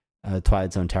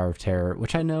 Twilight Zone Tower of Terror,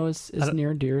 which I know is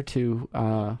near and dear to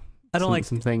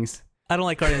some things. I don't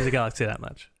like Guardians of the Galaxy that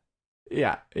much.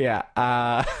 Yeah. They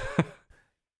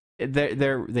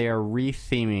are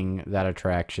retheming that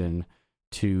attraction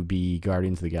to be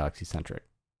Guardians of the Galaxy centric.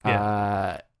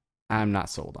 Yeah. I'm not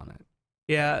sold on it.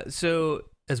 Yeah. So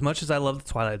as much as I love the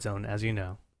Twilight Zone, as you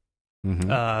know,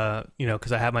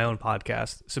 because I have my own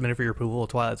podcast, Submitted for Your Approval, a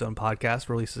Twilight Zone podcast,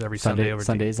 releases every Sunday over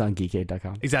Sundays on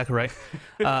geekade.com. Exactly right.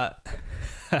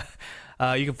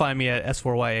 You can find me at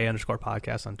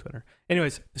S4YA_podcast on Twitter.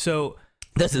 Anyways, so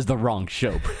this is the wrong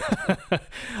show.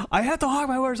 I have to hog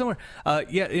my word somewhere.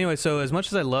 Anyway, so as much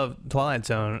as I love Twilight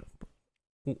Zone,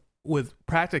 with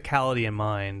practicality in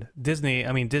mind, Disney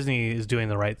is doing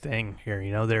the right thing here.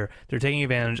 They're taking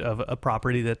advantage of a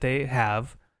property that they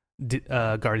have,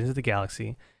 Guardians of the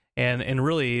Galaxy, and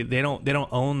really they don't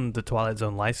own the Twilight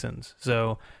Zone license,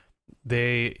 so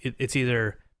it's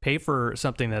either pay for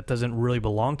something that doesn't really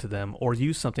belong to them or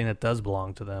use something that does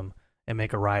belong to them and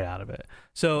make a ride out of it.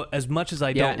 So as much as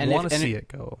I don't want to see it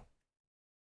go,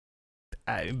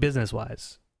 business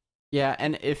wise. Yeah,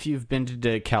 and if you've been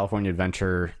to California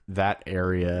Adventure, that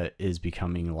area is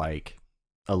becoming like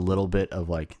a little bit of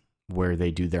like where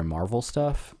they do their Marvel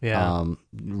stuff. Yeah.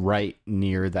 Right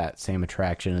near that same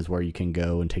attraction is where you can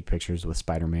go and take pictures with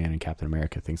Spider-Man and Captain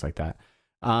America, things like that.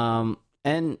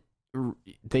 And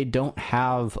they don't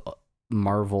have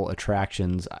Marvel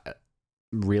attractions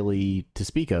really to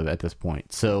speak of at this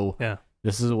point. So Yeah.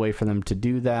 this is a way for them to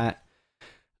do that.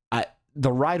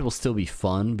 The ride will still be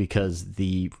fun because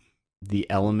the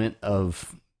element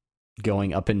of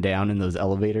going up and down in those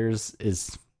elevators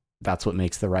that's what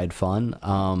makes the ride fun.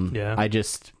 Yeah. I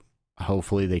just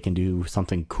hopefully they can do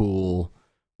something cool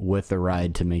with the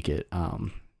ride to make it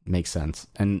make sense,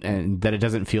 and that it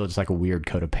doesn't feel just like a weird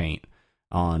coat of paint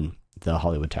on the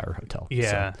Hollywood Tower Hotel.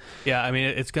 Yeah. So, Yeah. I mean,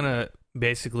 it's gonna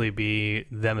basically be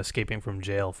them escaping from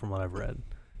jail, from what I've read.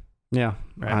 yeah,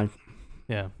 Right.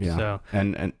 Yeah. yeah, So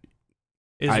and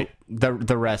is,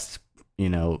 the rest,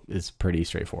 is pretty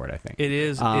straightforward. I think it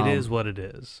is what it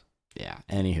is. Yeah.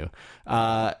 Anywho,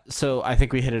 so I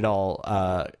think we hit it all.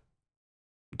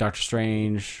 Doctor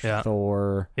Strange, Yeah.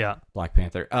 Thor, Yeah. Black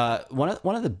Panther. One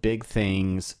of the big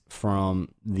things from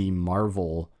the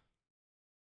Marvel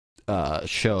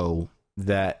show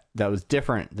that was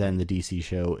different than the DC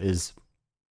show is,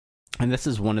 and this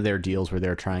is one of their deals where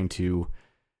they're trying to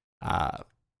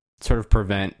sort of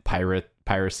prevent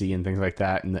piracy and things like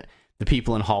that, and the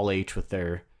people in Hall H with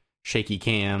their shaky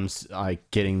cams,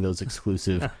 getting those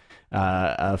exclusive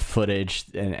footage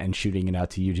and shooting it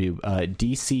out to YouTube.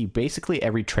 DC, basically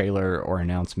every trailer or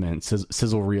announcement,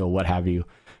 sizzle reel, what have you,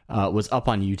 was up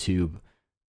on YouTube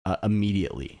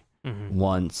immediately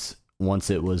once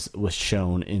it was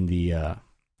shown in the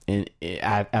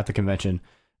at the convention.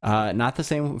 Not the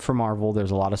same for Marvel.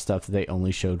 There's a lot of stuff that they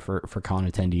only showed for con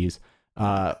attendees.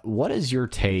 What is your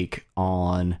take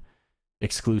on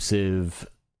exclusive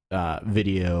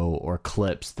video or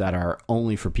clips that are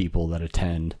only for people that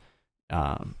attend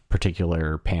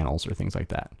particular panels or things like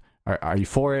that? Are you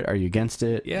for it? Are you against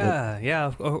it?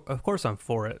 Yeah. Of course I'm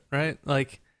for it, right?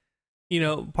 Like,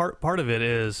 part of it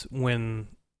is when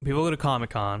people go to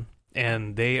Comic-Con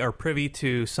and they are privy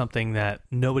to something that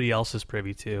nobody else is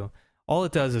privy to. All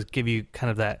it does is give you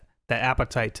kind of that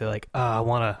appetite to like, I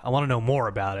want to know more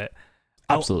about it.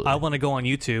 Absolutely. I want to go on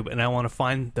YouTube and I want to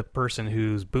find the person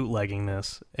who's bootlegging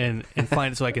this and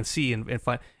find it so I can see and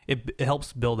find it. It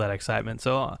helps build that excitement.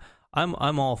 So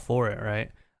I'm all for it,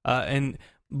 right?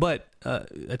 But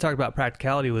I talked about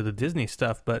practicality with the Disney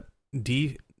stuff, but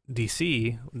DC,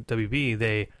 WB,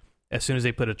 they, as soon as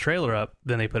they put a trailer up,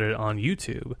 then they put it on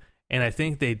YouTube. And I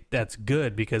think that's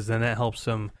good because then that helps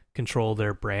them control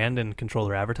their brand and control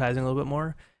their advertising a little bit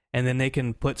more. And then they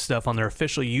can put stuff on their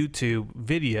official YouTube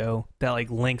video that like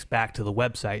links back to the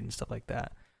website and stuff like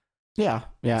that. Yeah.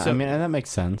 So, I mean, and that makes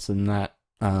sense. And that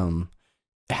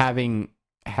having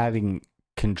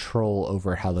control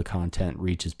over how the content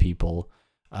reaches people,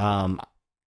 there's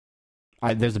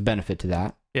a benefit to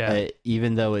that. Yeah.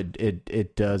 Even though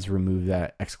it does remove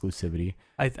that exclusivity.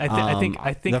 I think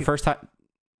the first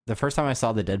time I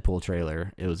saw the Deadpool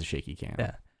trailer, it was a shaky cam.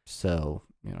 Yeah. So,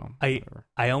 whatever.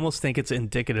 I almost think it's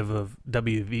indicative of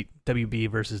WB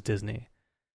versus Disney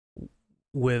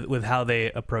with how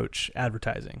they approach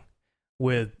advertising.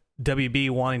 With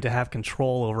WB wanting to have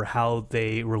control over how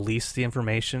they release the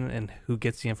information and who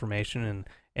gets the information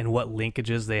and what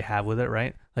linkages they have with it,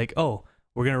 right? Like, oh,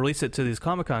 we're going to release it to these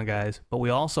Comic-Con guys, but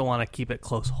we also want to keep it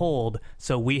close hold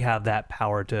so we have that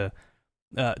power to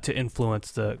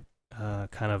influence the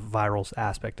kind of viral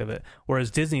aspect of it.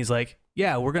 Whereas Disney's like,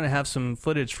 yeah, we're going to have some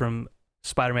footage from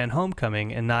Spider-Man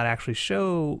Homecoming and not actually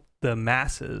show the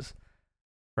masses,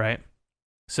 right?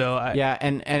 So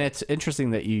and it's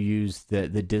interesting that you use the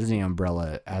Disney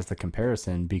umbrella as the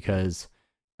comparison because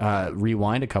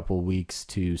rewind a couple weeks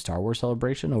to Star Wars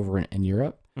Celebration over in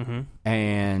Europe,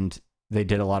 and they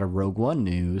did a lot of Rogue One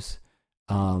news,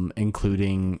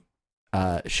 including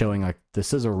showing like the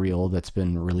sizzle reel that's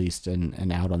been released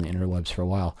and out on the interwebs for a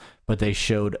while, but they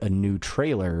showed a new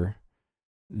trailer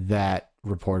that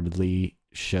reportedly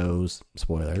shows,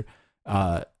 spoiler,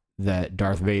 that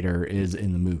Darth Vader is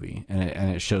in the movie,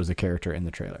 and it shows the character in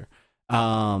the trailer.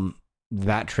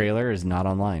 That trailer is not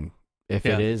online. If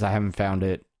it is, I haven't found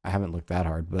it. I haven't looked that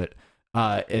hard, but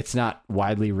it's not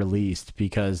widely released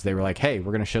because they were like, hey,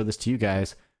 we're going to show this to you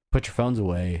guys. Put your phones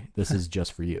away. This is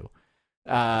just for you.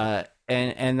 And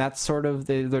that's sort of,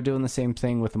 they're doing the same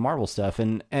thing with the Marvel stuff.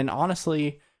 And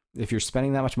honestly, if you're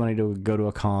spending that much money to go to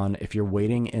a con, if you're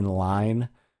waiting in line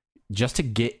just to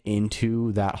get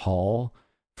into that hall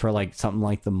for like something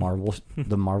like the Marvel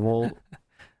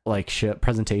like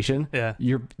presentation,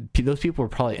 those people are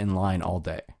probably in line all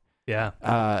day.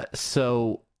 Yeah.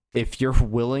 So if you're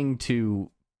willing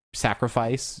to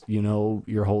sacrifice,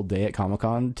 your whole day at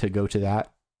Comic-Con to go to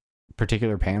that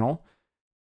particular panel,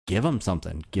 give them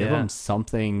something. Give them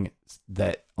something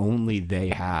that only they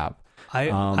have.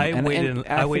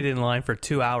 I waited in line for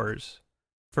 2 hours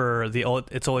for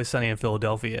It's Always Sunny in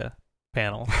Philadelphia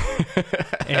panel,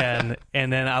 and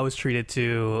then I was treated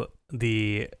to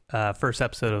the first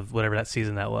episode of whatever that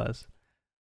season that was.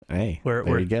 Hey,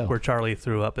 there you go. Where Charlie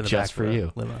threw up in the just back for of the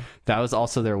you. limo. That was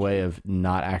also their way of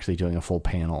not actually doing a full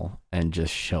panel and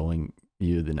just showing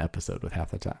you an episode with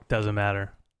half the time. Doesn't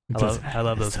matter. I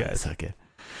love those guys. So good.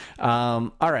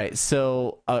 All right,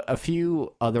 so a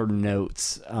few other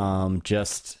notes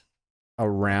just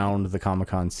around the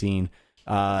Comic-Con scene.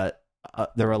 There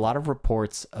were a lot of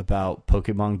reports about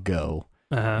Pokemon Go,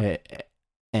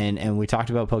 and we talked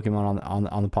about Pokemon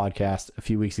on the podcast a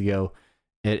few weeks ago.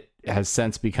 It has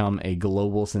since become a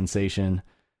global sensation.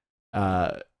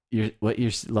 You're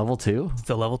level 2?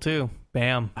 Still level 2.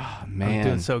 Bam. Oh man, I'm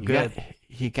doing so good.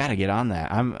 You got to get on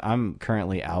that. I'm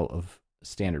currently out of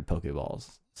standard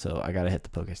Pokeballs, so I got to hit the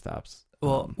Pokestops.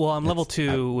 Well, I'm level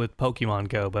 2 with Pokemon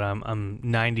Go, but I'm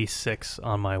 96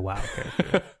 on my WoW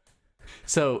character.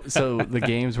 So the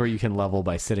games where you can level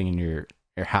by sitting in your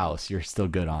house, you're still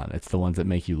good on. It's the ones that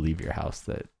make you leave your house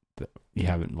that you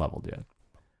haven't leveled yet.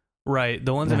 Right,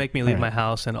 the ones that make me leave my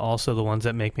house, and also the ones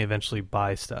that make me eventually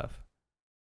buy stuff.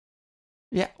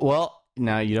 Yeah, well,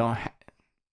 now you don't.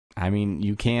 I mean,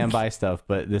 you can buy stuff,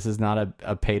 but this is not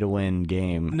a pay-to-win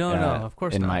game. No, of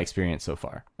course not. In my experience so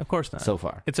far. Of course not. So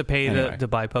far. It's a pay to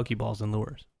buy Pokeballs and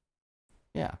lures.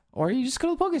 Yeah, or you just go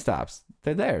to the Pokestops.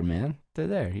 They're there, man. They're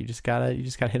there. You just gotta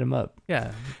hit them up.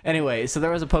 Yeah. Anyway, so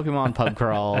there was a Pokemon pub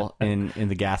crawl in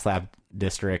the Gas Lab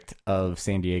district of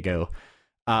San Diego.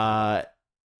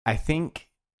 I think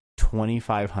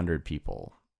 2,500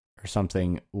 people or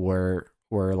something were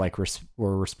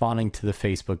responding to the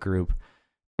Facebook group.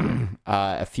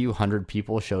 A few hundred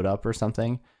people showed up or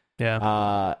something.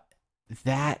 Yeah.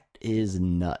 That is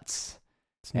nuts.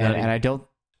 And I don't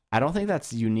think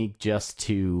that's unique just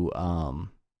to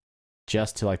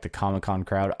like the Comic-Con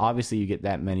crowd. Obviously you get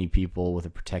that many people with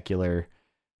a particular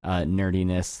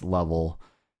nerdiness level.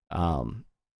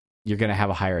 You're going to have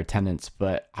a higher attendance,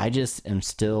 but I just am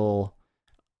still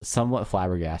somewhat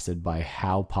flabbergasted by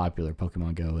how popular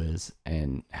Pokemon Go is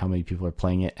and how many people are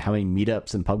playing it, how many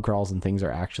meetups and pub crawls and things are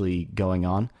actually going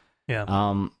on. Yeah.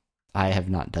 I have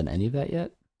not done any of that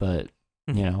yet, but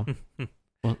well,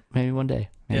 maybe one day.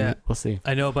 Maybe we'll see.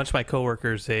 I know a bunch of my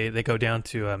coworkers, they go down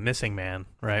to Missing Man,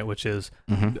 right, which is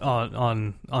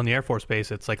on the Air Force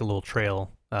Base. It's like a little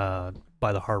trail by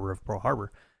the harbor of Pearl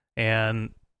Harbor, and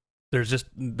there's just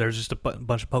a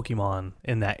bunch of Pokemon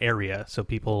in that area, so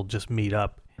people just meet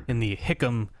up in the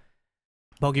Hickam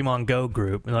Pokemon Go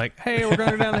group and like, hey, we're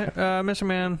going to go down to Mr.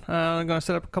 Man. I'm going to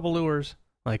set up a couple lures.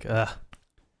 Like, I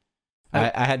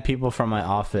had people from my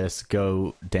office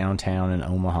go downtown in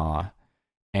Omaha,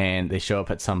 and they show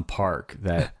up at some park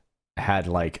that had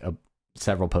like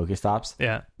several Pokestops.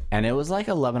 Yeah, and it was like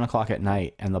 11 o'clock at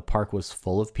night, and the park was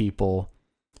full of people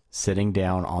sitting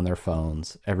down on their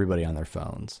phones, everybody on their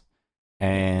phones.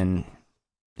 And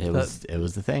it was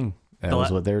the thing. That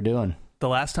was what they were doing. The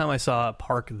last time I saw a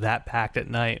park that packed at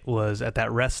night was at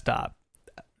that rest stop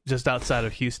just outside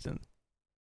of Houston.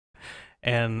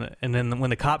 And then when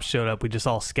the cops showed up, we just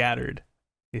all scattered.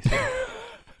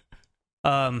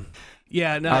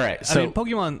 Yeah, no, all right, so, I mean,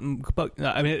 Pokemon,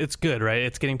 I mean, it's good, right?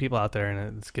 It's getting people out there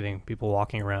and it's getting people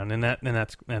walking around, and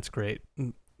that's great.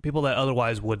 People that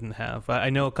otherwise wouldn't have. I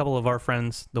know a couple of our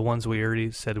friends, the ones we already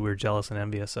said we were jealous and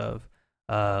envious of,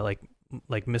 like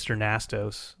Mr.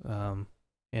 Nastos,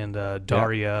 and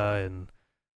Daria and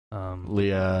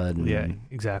Leah. Yeah,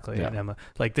 exactly. Yeah. And Emma,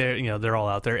 like they're all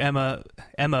out there. Emma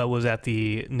was at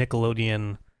the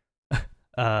Nickelodeon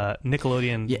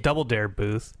Double Dare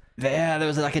booth. Yeah, there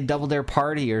was like a Double Dare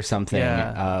party or something.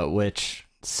 Yeah. Which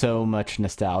so much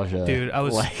nostalgia. Dude, I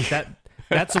was like...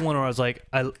 That's the one where I was like,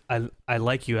 I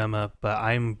like you, Emma, but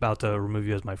I'm about to remove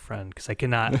you as my friend because I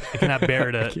cannot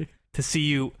bear to see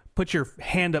you put your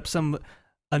hand up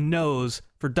a nose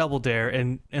for Double Dare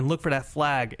and look for that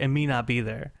flag and me not be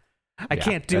there. I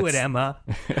can't do it, Emma.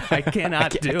 I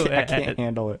cannot do it. I can't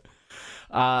handle it.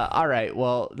 All right.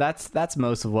 Well, that's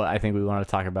most of what I think we want to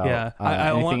talk about. Yeah.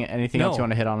 Anything else you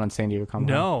want to hit on San Diego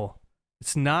Comic-Con? No,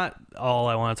 it's not all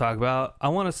I want to talk about. I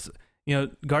want to.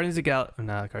 Guardians of the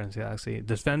Galaxy,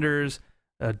 Defenders,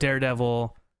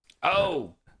 Daredevil.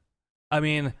 Oh, I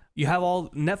mean, you have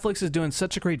Netflix is doing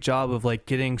such a great job of like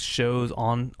getting shows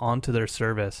onto their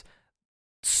service.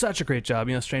 Such a great job,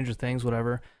 Stranger Things,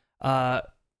 whatever. They're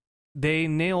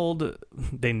bringing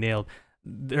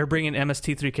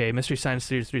MST3K, Mystery Science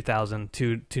Theater 3000,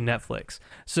 to Netflix.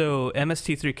 So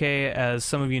MST3K, as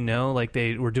some of you know, like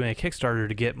they were doing a Kickstarter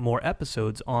to get more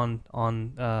episodes on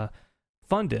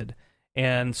funded.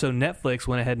 And so Netflix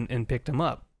went ahead and picked them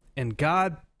up. And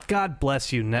God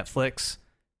bless you, Netflix.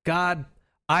 God,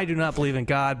 I do not believe in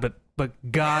God, but but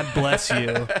God bless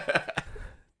you.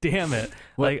 Damn it.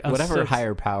 Like, Whatever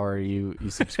higher power you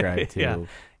subscribe to.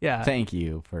 Yeah. Thank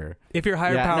you for. If your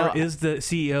higher power is the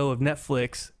CEO of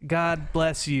Netflix, God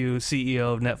bless you,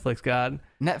 CEO of Netflix. God.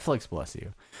 Netflix bless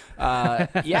you.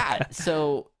 Yeah.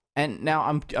 So, and now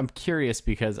I'm curious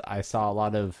because I saw a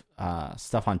lot of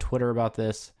stuff on Twitter about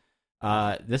this.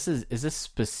 Is this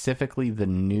specifically the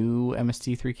new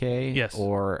MST3K? Yes.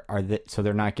 Or so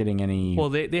they're not getting any? Well,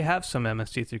 they have some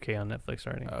MST3K on Netflix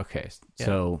already. Okay. Yeah.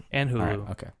 So and Hulu. all right,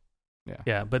 okay.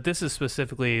 Yeah, but this is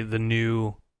specifically the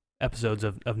new episodes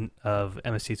of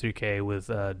MST3K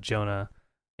with Jonah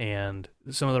and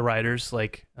some of the writers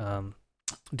like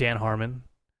Dan Harmon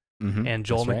and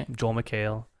Joel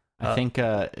McHale. I think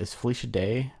is Felicia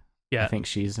Day. Yeah, I think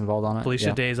she's involved on it.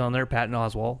 Felicia Day's on there. Patton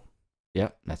Oswalt.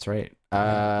 Yep, that's right.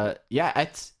 Yeah,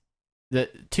 it's the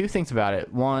two things about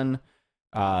it. One,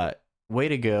 way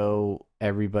to go,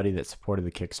 everybody that supported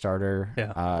the Kickstarter.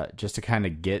 Yeah. Just to kind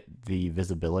of get the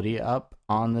visibility up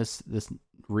on this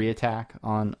reattack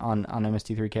on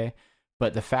MST3K.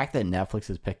 But the fact that Netflix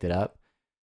has picked it up,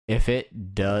 if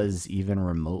it does even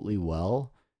remotely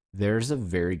well, there's a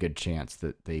very good chance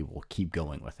that they will keep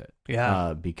going with it.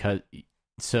 Yeah. Because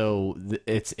so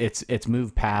it's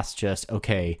moved past just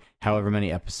okay, however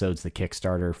many episodes the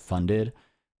Kickstarter funded,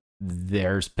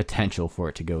 there's potential for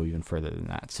it to go even further than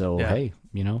that. So hey,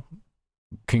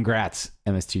 congrats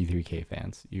MST3K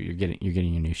fans, you're getting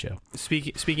your new show.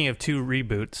 Speaking of two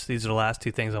reboots, these are the last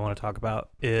two things I want to talk about.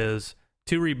 Is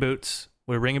two reboots.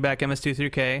 We're bringing back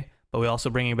MST3K, but we're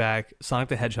also bringing back Sonic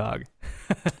the Hedgehog.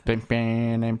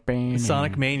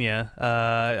 Sonic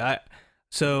Mania.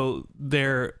 So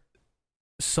they're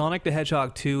Sonic the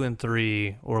Hedgehog 2 and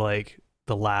 3 were like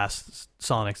the last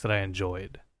Sonics that I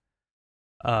enjoyed.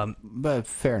 But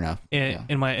fair enough.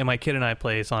 And my kid and I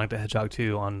play Sonic the Hedgehog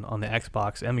 2 on the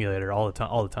Xbox emulator all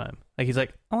the time. Like he's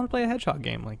like, I want to play a Hedgehog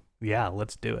game. I'm like, yeah,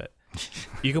 let's do it.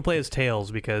 You can play as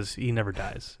Tails because he never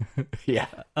dies. Yeah.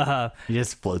 He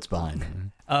just floats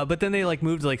behind. But then they like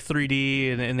moved to like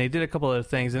 3D and they did a couple other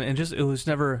things and just it was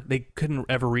never, they couldn't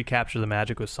ever recapture the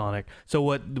magic with Sonic. So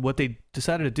what they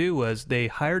decided to do was they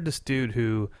hired this dude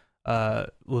who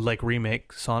would like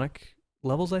remake Sonic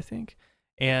levels, I think,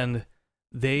 and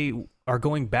they are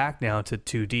going back now to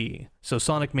 2D. So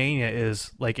Sonic Mania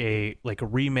is like a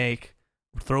remake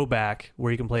throwback where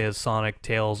you can play as Sonic,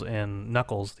 Tails, and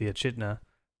Knuckles, the Echidna.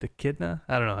 The Kidna?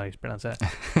 I don't know how you pronounce that.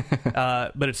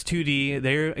 But it's 2D.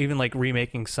 They're even like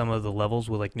remaking some of the levels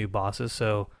with like new bosses.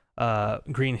 So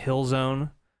Green Hill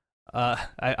Zone.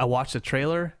 I watched the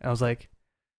trailer and I was like,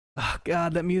 oh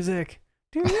God, that music.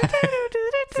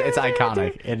 It's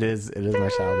iconic. It is my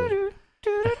childhood.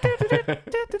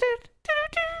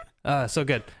 So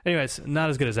good. Anyways, not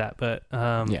as good as that, but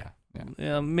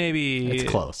maybe it's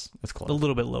close. A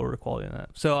little bit lower quality than that.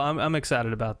 So I'm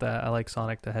excited about that. I like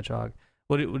Sonic the Hedgehog.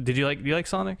 What did you like? Do you like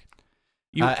Sonic?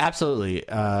 Absolutely.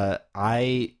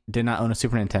 I did not own a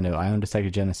Super Nintendo. I owned a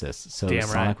Sega Genesis. So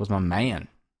Sonic was my man.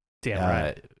 Damn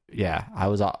right. Yeah, I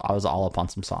was all up on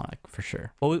some Sonic for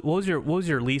sure. What was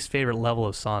your least favorite level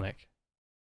of Sonic?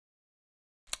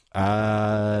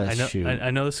 I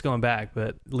know this is going back,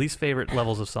 but least favorite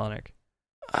levels of Sonic.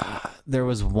 There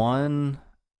was one.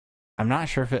 I'm not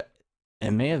sure if it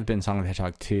may have been Sonic the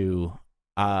Hedgehog 2.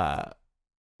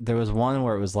 There was one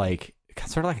where it was like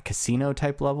sort of like a casino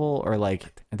type level, or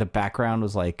like the background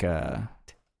was like.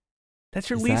 That's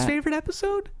your least favorite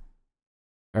episode?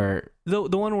 Or the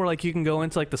one where like you can go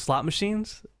into like the slot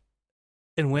machines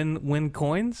and win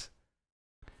coins?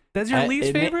 That's your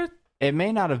least favorite? It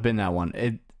may not have been that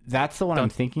one. That's the one I'm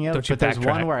thinking of. But there's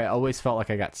one where I always felt like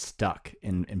I got stuck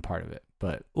in part of it.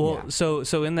 But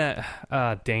so in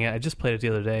that dang it, I just played it the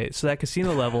other day. So that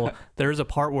casino level, there's a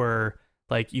part where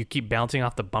like you keep bouncing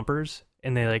off the bumpers,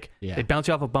 and they bounce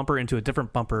you off a bumper into a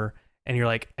different bumper, and you're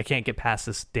like, I can't get past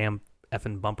this damn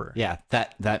effing bumper. Yeah,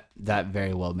 that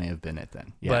very well may have been it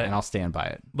then. Yeah, and I'll stand by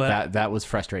it. But that was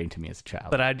frustrating to me as a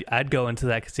child. But I'd go into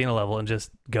that casino level and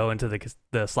just go into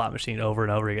the slot machine over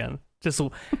and over again. Just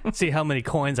see how many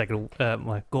coins I could,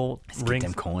 my gold rings.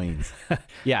 Get them coins.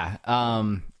 Yeah.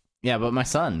 But my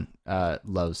son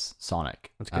loves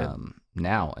Sonic. That's good.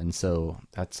 Now, and so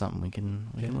that's something we can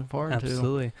look forward to.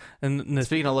 Absolutely. And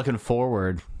speaking of looking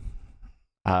forward,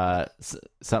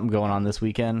 something going on this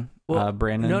weekend,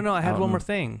 Brandon? No, I had one more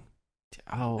thing.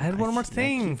 Oh, I had one more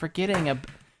thing. I keep forgetting.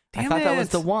 Damn I thought that was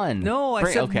the one. No,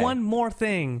 I said one more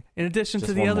thing in addition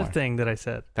to the other thing that I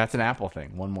said. That's an Apple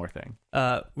thing. One more thing.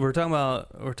 We're talking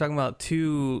about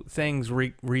two things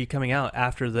coming out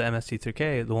after the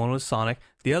MST3K. The one was Sonic.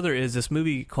 The other is this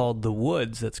movie called The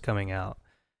Woods that's coming out.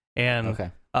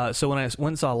 And So when I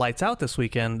went and saw Lights Out this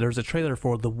weekend, there's a trailer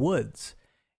for The Woods,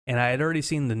 and I had already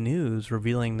seen the news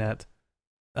revealing that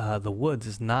The Woods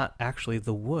is not actually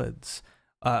The Woods.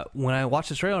 When I watched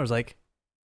the trailer, I was like,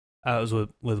 I was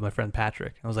with my friend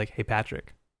Patrick. I was like, "Hey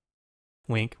Patrick,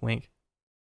 wink, wink.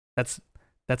 That's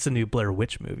the new Blair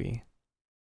Witch movie.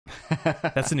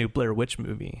 That's the new Blair Witch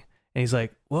movie." And he's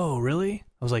like, "Whoa, really?"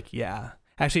 I was like, "Yeah."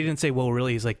 Actually, he didn't say, "Whoa,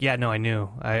 really?" He's like, "Yeah, no, I knew.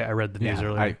 I read the news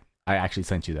earlier." I actually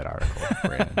sent you that article,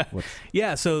 Brandon.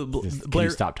 Yeah, so Can Blair,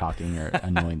 you stop talking or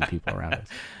annoying the people around us?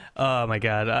 Oh my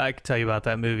God, I could tell you about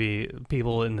that movie.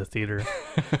 People in the theater,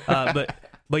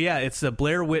 but yeah, it's the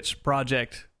Blair Witch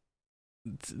Project.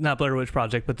 It's not Blair Witch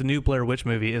Project, but the new Blair Witch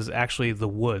movie is actually The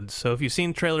Woods. So if you've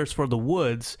seen trailers for The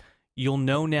Woods, you'll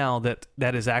know now that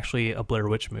that is actually a Blair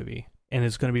Witch movie, and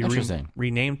it's going to be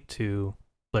renamed to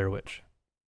Blair Witch.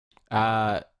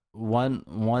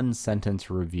 One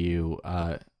sentence review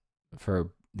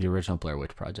for the original Blair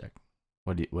Witch Project.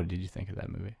 What did you think of that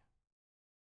movie?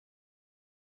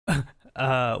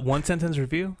 One sentence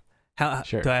review. How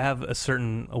sure. Do I have a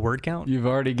word count? You've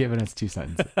already given us 2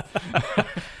 sentences.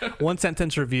 One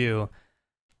sentence review.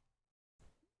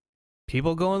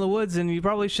 People go in the woods, and you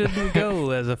probably shouldn't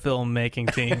go as a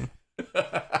filmmaking team,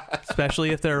 especially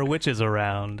if there are witches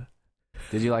around.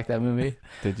 Did you like that movie?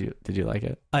 Did you like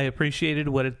it? I appreciated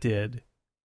what it did.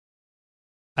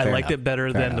 I liked it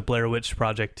better than the Blair Witch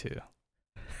Project 2.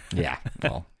 Yeah,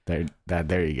 well,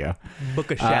 there you go.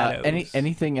 Book of Shadows.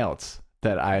 Anything else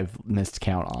that I've missed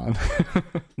count on?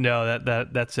 No,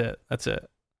 that's it. That's it.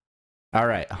 All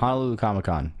right, Honolulu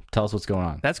Comic-Con. Tell us what's going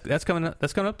on. That's coming up.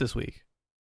 That's coming up this week.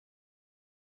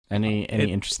 Any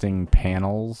interesting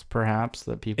panels, perhaps,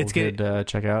 that people could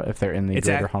check out if they're in the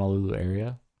greater Honolulu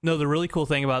area? No, the really cool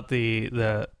thing about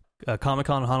the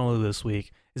Comic-Con Honolulu this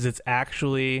week is it's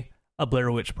actually a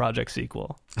Blair Witch Project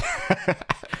sequel.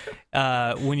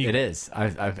 It is.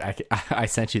 I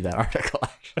sent you that article,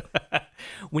 actually.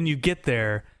 When you get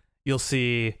there, you'll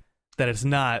see that it's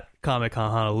not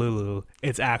Comic-Con Honolulu.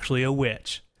 It's actually a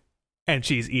witch, and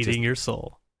she's eating your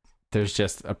soul. There's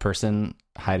just a person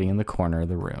hiding in the corner of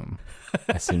the room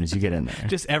as soon as you get in there.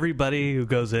 Just everybody who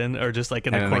goes in are just like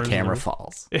in the corner. And the camera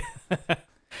falls.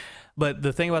 But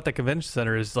the thing about the convention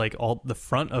center is like all the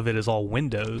front of it is all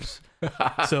windows.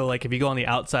 So like if you go on the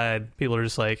outside, people are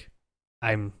just like,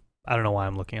 I don't know why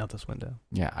I'm looking out this window.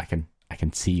 Yeah, I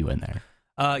can see you in there.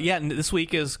 Yeah, and this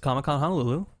week is Comic-Con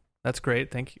Honolulu. That's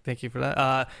great. Thank you for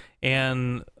that.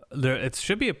 And it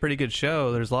should be a pretty good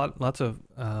show. There's lots of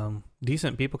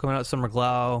decent people coming out. Summer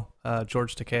Glau,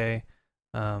 George Takei.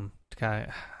 I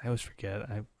always forget.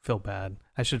 I feel bad.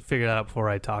 I should figure that out before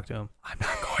I talk to him. I'm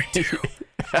not going to.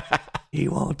 He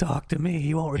won't talk to me.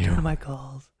 He won't return my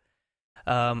calls.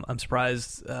 I'm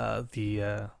surprised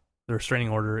the restraining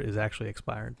order is actually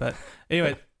expired. But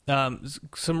anyway,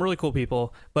 some really cool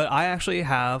people. But I actually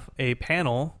have a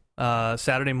panel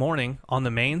Saturday morning on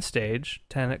the main stage,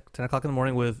 10 o'clock in the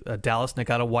morning, with Dallas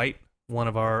Nakata White, one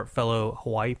of our fellow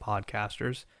Hawaii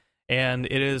podcasters. And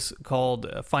it is called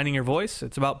Finding Your Voice.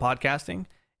 It's about podcasting.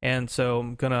 And so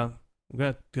I'm gonna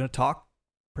talk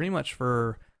pretty much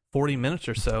for 40 minutes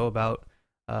or so about,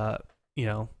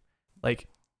 like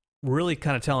really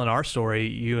kind of telling our story,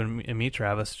 you and me,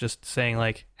 Travis, just saying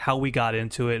like how we got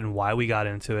into it and why we got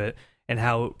into it and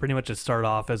how pretty much it started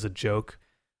off as a joke,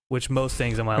 which most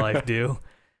things in my life do.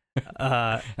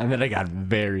 And then it got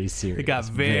very serious. It got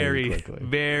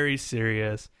very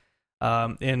serious.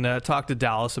 And talk to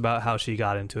Dallas about how she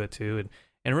got into it too.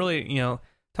 And really,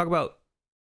 talk about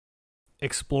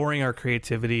exploring our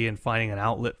creativity and finding an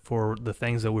outlet for the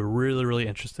things that we're really, really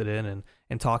interested in,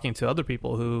 and talking to other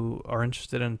people who are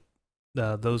interested in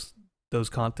those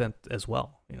content as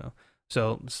well.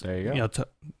 So there you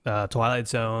go. Twilight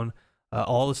Zone,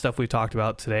 all the stuff we talked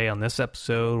about today on this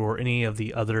episode, or any of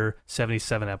the other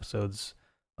 77 episodes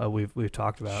we've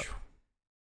talked about.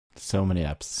 So many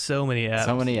apps.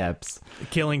 The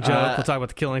Killing Joke. We'll talk about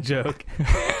the Killing Joke.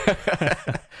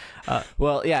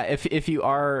 Well, yeah, if you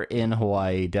are in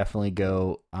Hawaii, definitely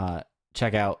go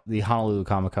check out the Honolulu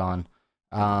Comic-Con.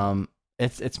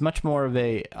 It's much more of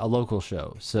a local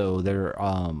show. So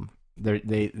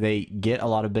they get a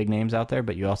lot of big names out there,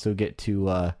 but you also get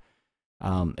to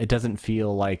it doesn't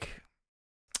feel like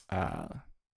I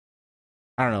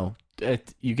don't know.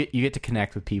 You get to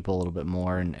connect with people a little bit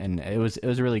more, and it was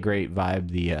a really great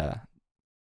vibe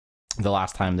the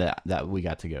last time that we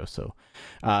got to go. So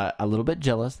a little bit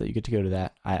jealous that you get to go to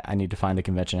that. I need to find a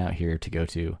convention out here to go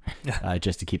to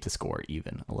just to keep the score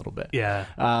even a little bit. Yeah.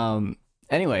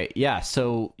 Anyway, yeah.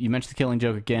 So you mentioned the Killing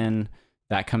Joke again.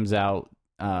 That comes out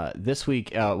this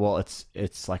week, well,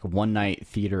 it's like a one night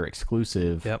theater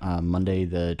exclusive. Yep. Monday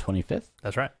the 25th.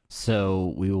 That's right.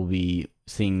 So we will be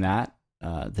seeing that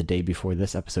the day before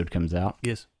this episode comes out.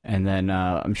 Yes. And then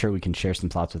I'm sure we can share some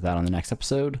thoughts with that on the next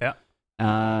episode. Yeah.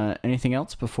 Anything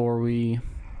else before we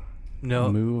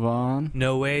move on?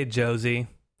 No way, Josie.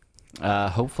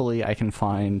 Hopefully I can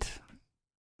find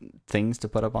things to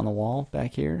put up on the wall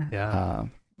back here. Yeah.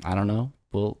 I don't know.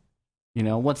 We'll,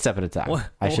 one step at a time.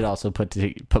 I should also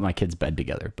put my kid's bed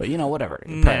together, but whatever.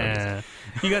 Nah.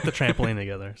 You got the trampoline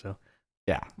together, so.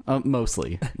 Yeah,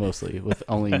 mostly with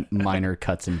only minor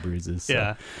cuts and bruises. So.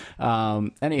 Yeah.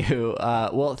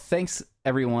 Anywho, well, thanks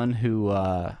everyone who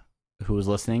was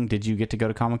listening. Did you get to go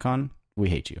to Comic-Con? We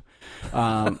hate you.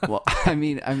 Well, I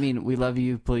mean, we love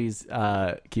you. Please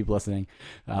keep listening.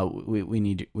 We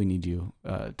need you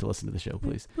to listen to the show,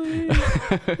 please. Please.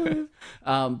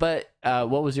 But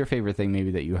what was your favorite thing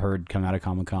maybe that you heard come out of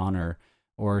Comic-Con,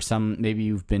 or some, maybe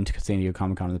you've been to San Diego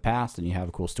Comic-Con in the past and you have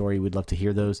a cool story? We'd love to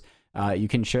hear those. You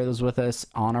can share those with us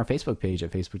on our Facebook page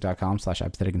at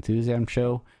facebook.com/Apathetic Enthusiasm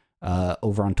Show,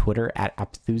 over on Twitter at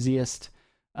Apthusiast.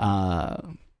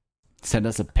 Send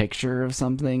us a picture of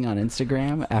something on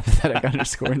Instagram,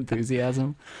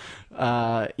 apathetic_enthusiasm.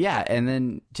 Yeah, and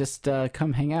then just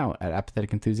come hang out at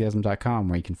apatheticenthusiasm.com,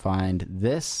 where you can find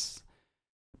this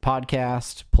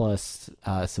podcast plus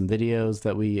some videos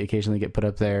that we occasionally get put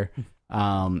up there.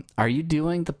 Are you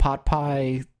doing the pot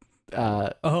pie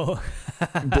blog?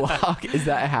 Is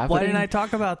that happening? Why didn't I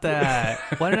talk about that?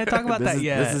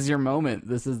 Yet? This is your moment.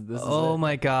 This is oh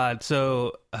my God.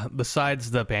 So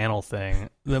besides the panel thing,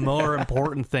 the more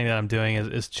important thing that I'm doing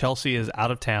is Chelsea is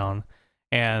out of town,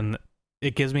 and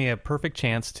it gives me a perfect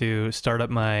chance to start up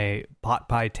my Pot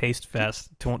Pie Taste Fest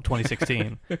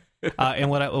 2016. And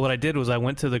what I did was I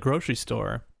went to the grocery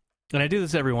store, and I do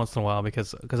this every once in a while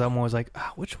because I'm always like,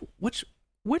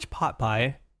 which pot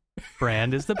pie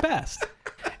brand is the best?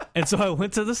 And so I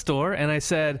went to the store and I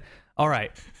said, all right.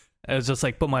 I was just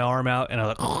like, put my arm out and I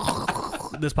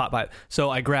was like, this pot pie. So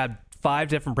I grabbed 5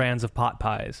 different brands of pot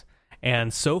pies,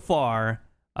 and so far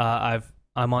I'm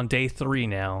on day 3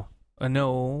 now.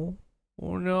 No,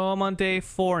 I'm on day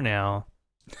 4 now.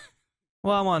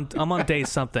 Well, I'm on day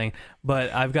something,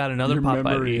 but I've got another pot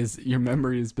pie. Your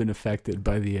memory has been affected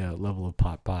by the level of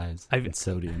pot pies and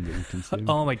sodium that you consume.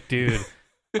 Oh my dude.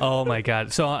 Oh my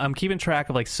God. So I'm keeping track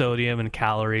of like sodium and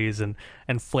calories and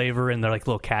flavor, and they're like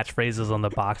little catchphrases on the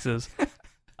boxes.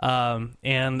 And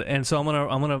so I'm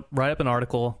gonna write up an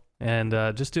article and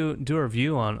just do a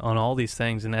review on all these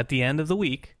things. And at the end of the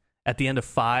week, at the end of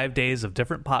 5 days of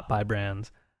different pot pie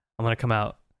brands, I'm gonna come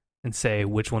out and say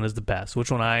which one is the best,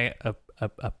 which one I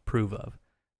approve of.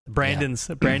 Brandon's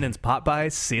pot pie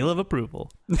seal of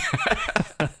approval.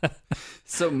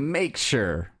 So make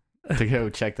sure to go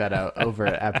check that out over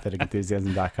at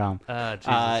apatheticenthusiasm.com.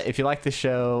 If you like the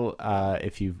show,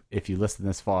 if you listen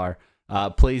this far,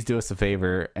 please do us a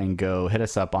favor and go hit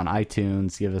us up on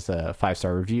iTunes, give us a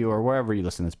 5-star review, or wherever you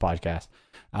listen to this podcast.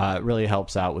 It really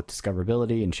helps out with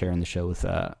discoverability and sharing the show with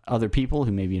other people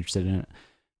who may be interested in it.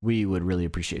 We would really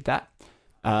appreciate that.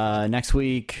 Next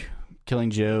week, Killing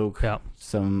Joke,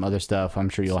 some other stuff. I'm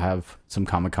sure you'll have some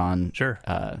Comic-Con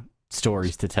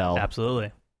stories to tell.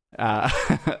 Absolutely.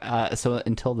 So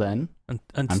until then,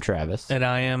 I'm Travis, and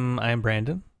I am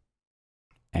Brandon,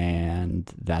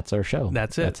 and that's our show.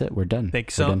 That's it. We're done. We're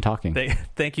done talking.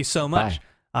 Thank you so much.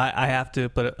 I have to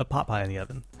put a pot pie in the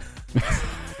oven.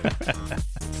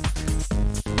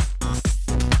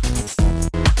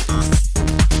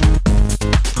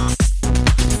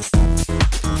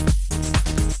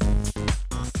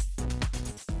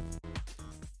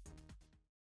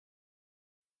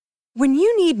 When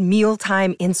you need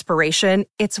mealtime inspiration,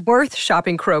 it's worth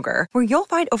shopping Kroger, where you'll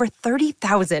find over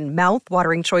 30,000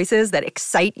 mouth-watering choices that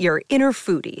excite your inner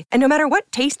foodie. And no matter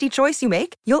what tasty choice you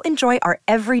make, you'll enjoy our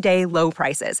everyday low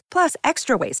prices, plus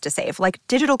extra ways to save, like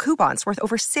digital coupons worth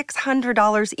over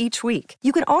 $600 each week.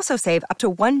 You can also save up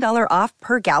to $1 off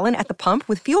per gallon at the pump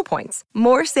with fuel points.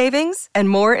 More savings and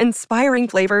more inspiring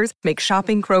flavors make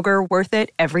shopping Kroger worth it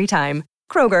every time.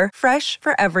 Kroger, fresh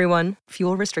for everyone.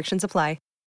 Fuel restrictions apply.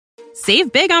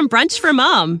 Save big on brunch for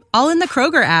mom, all in the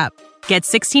Kroger app. Get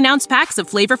 16-ounce packs of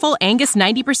flavorful Angus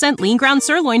 90% lean ground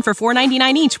sirloin for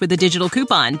 $4.99 each with a digital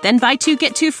coupon. Then buy 2,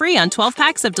 get 2 free on 12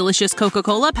 packs of delicious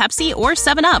Coca-Cola, Pepsi, or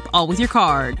 7-Up, all with your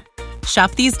card.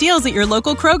 Shop these deals at your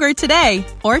local Kroger today,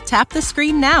 or tap the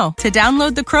screen now to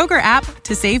download the Kroger app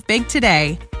to save big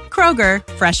today. Kroger,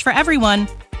 fresh for everyone.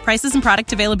 Prices and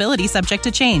product availability subject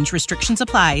to change. Restrictions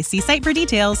apply. See site for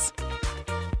details.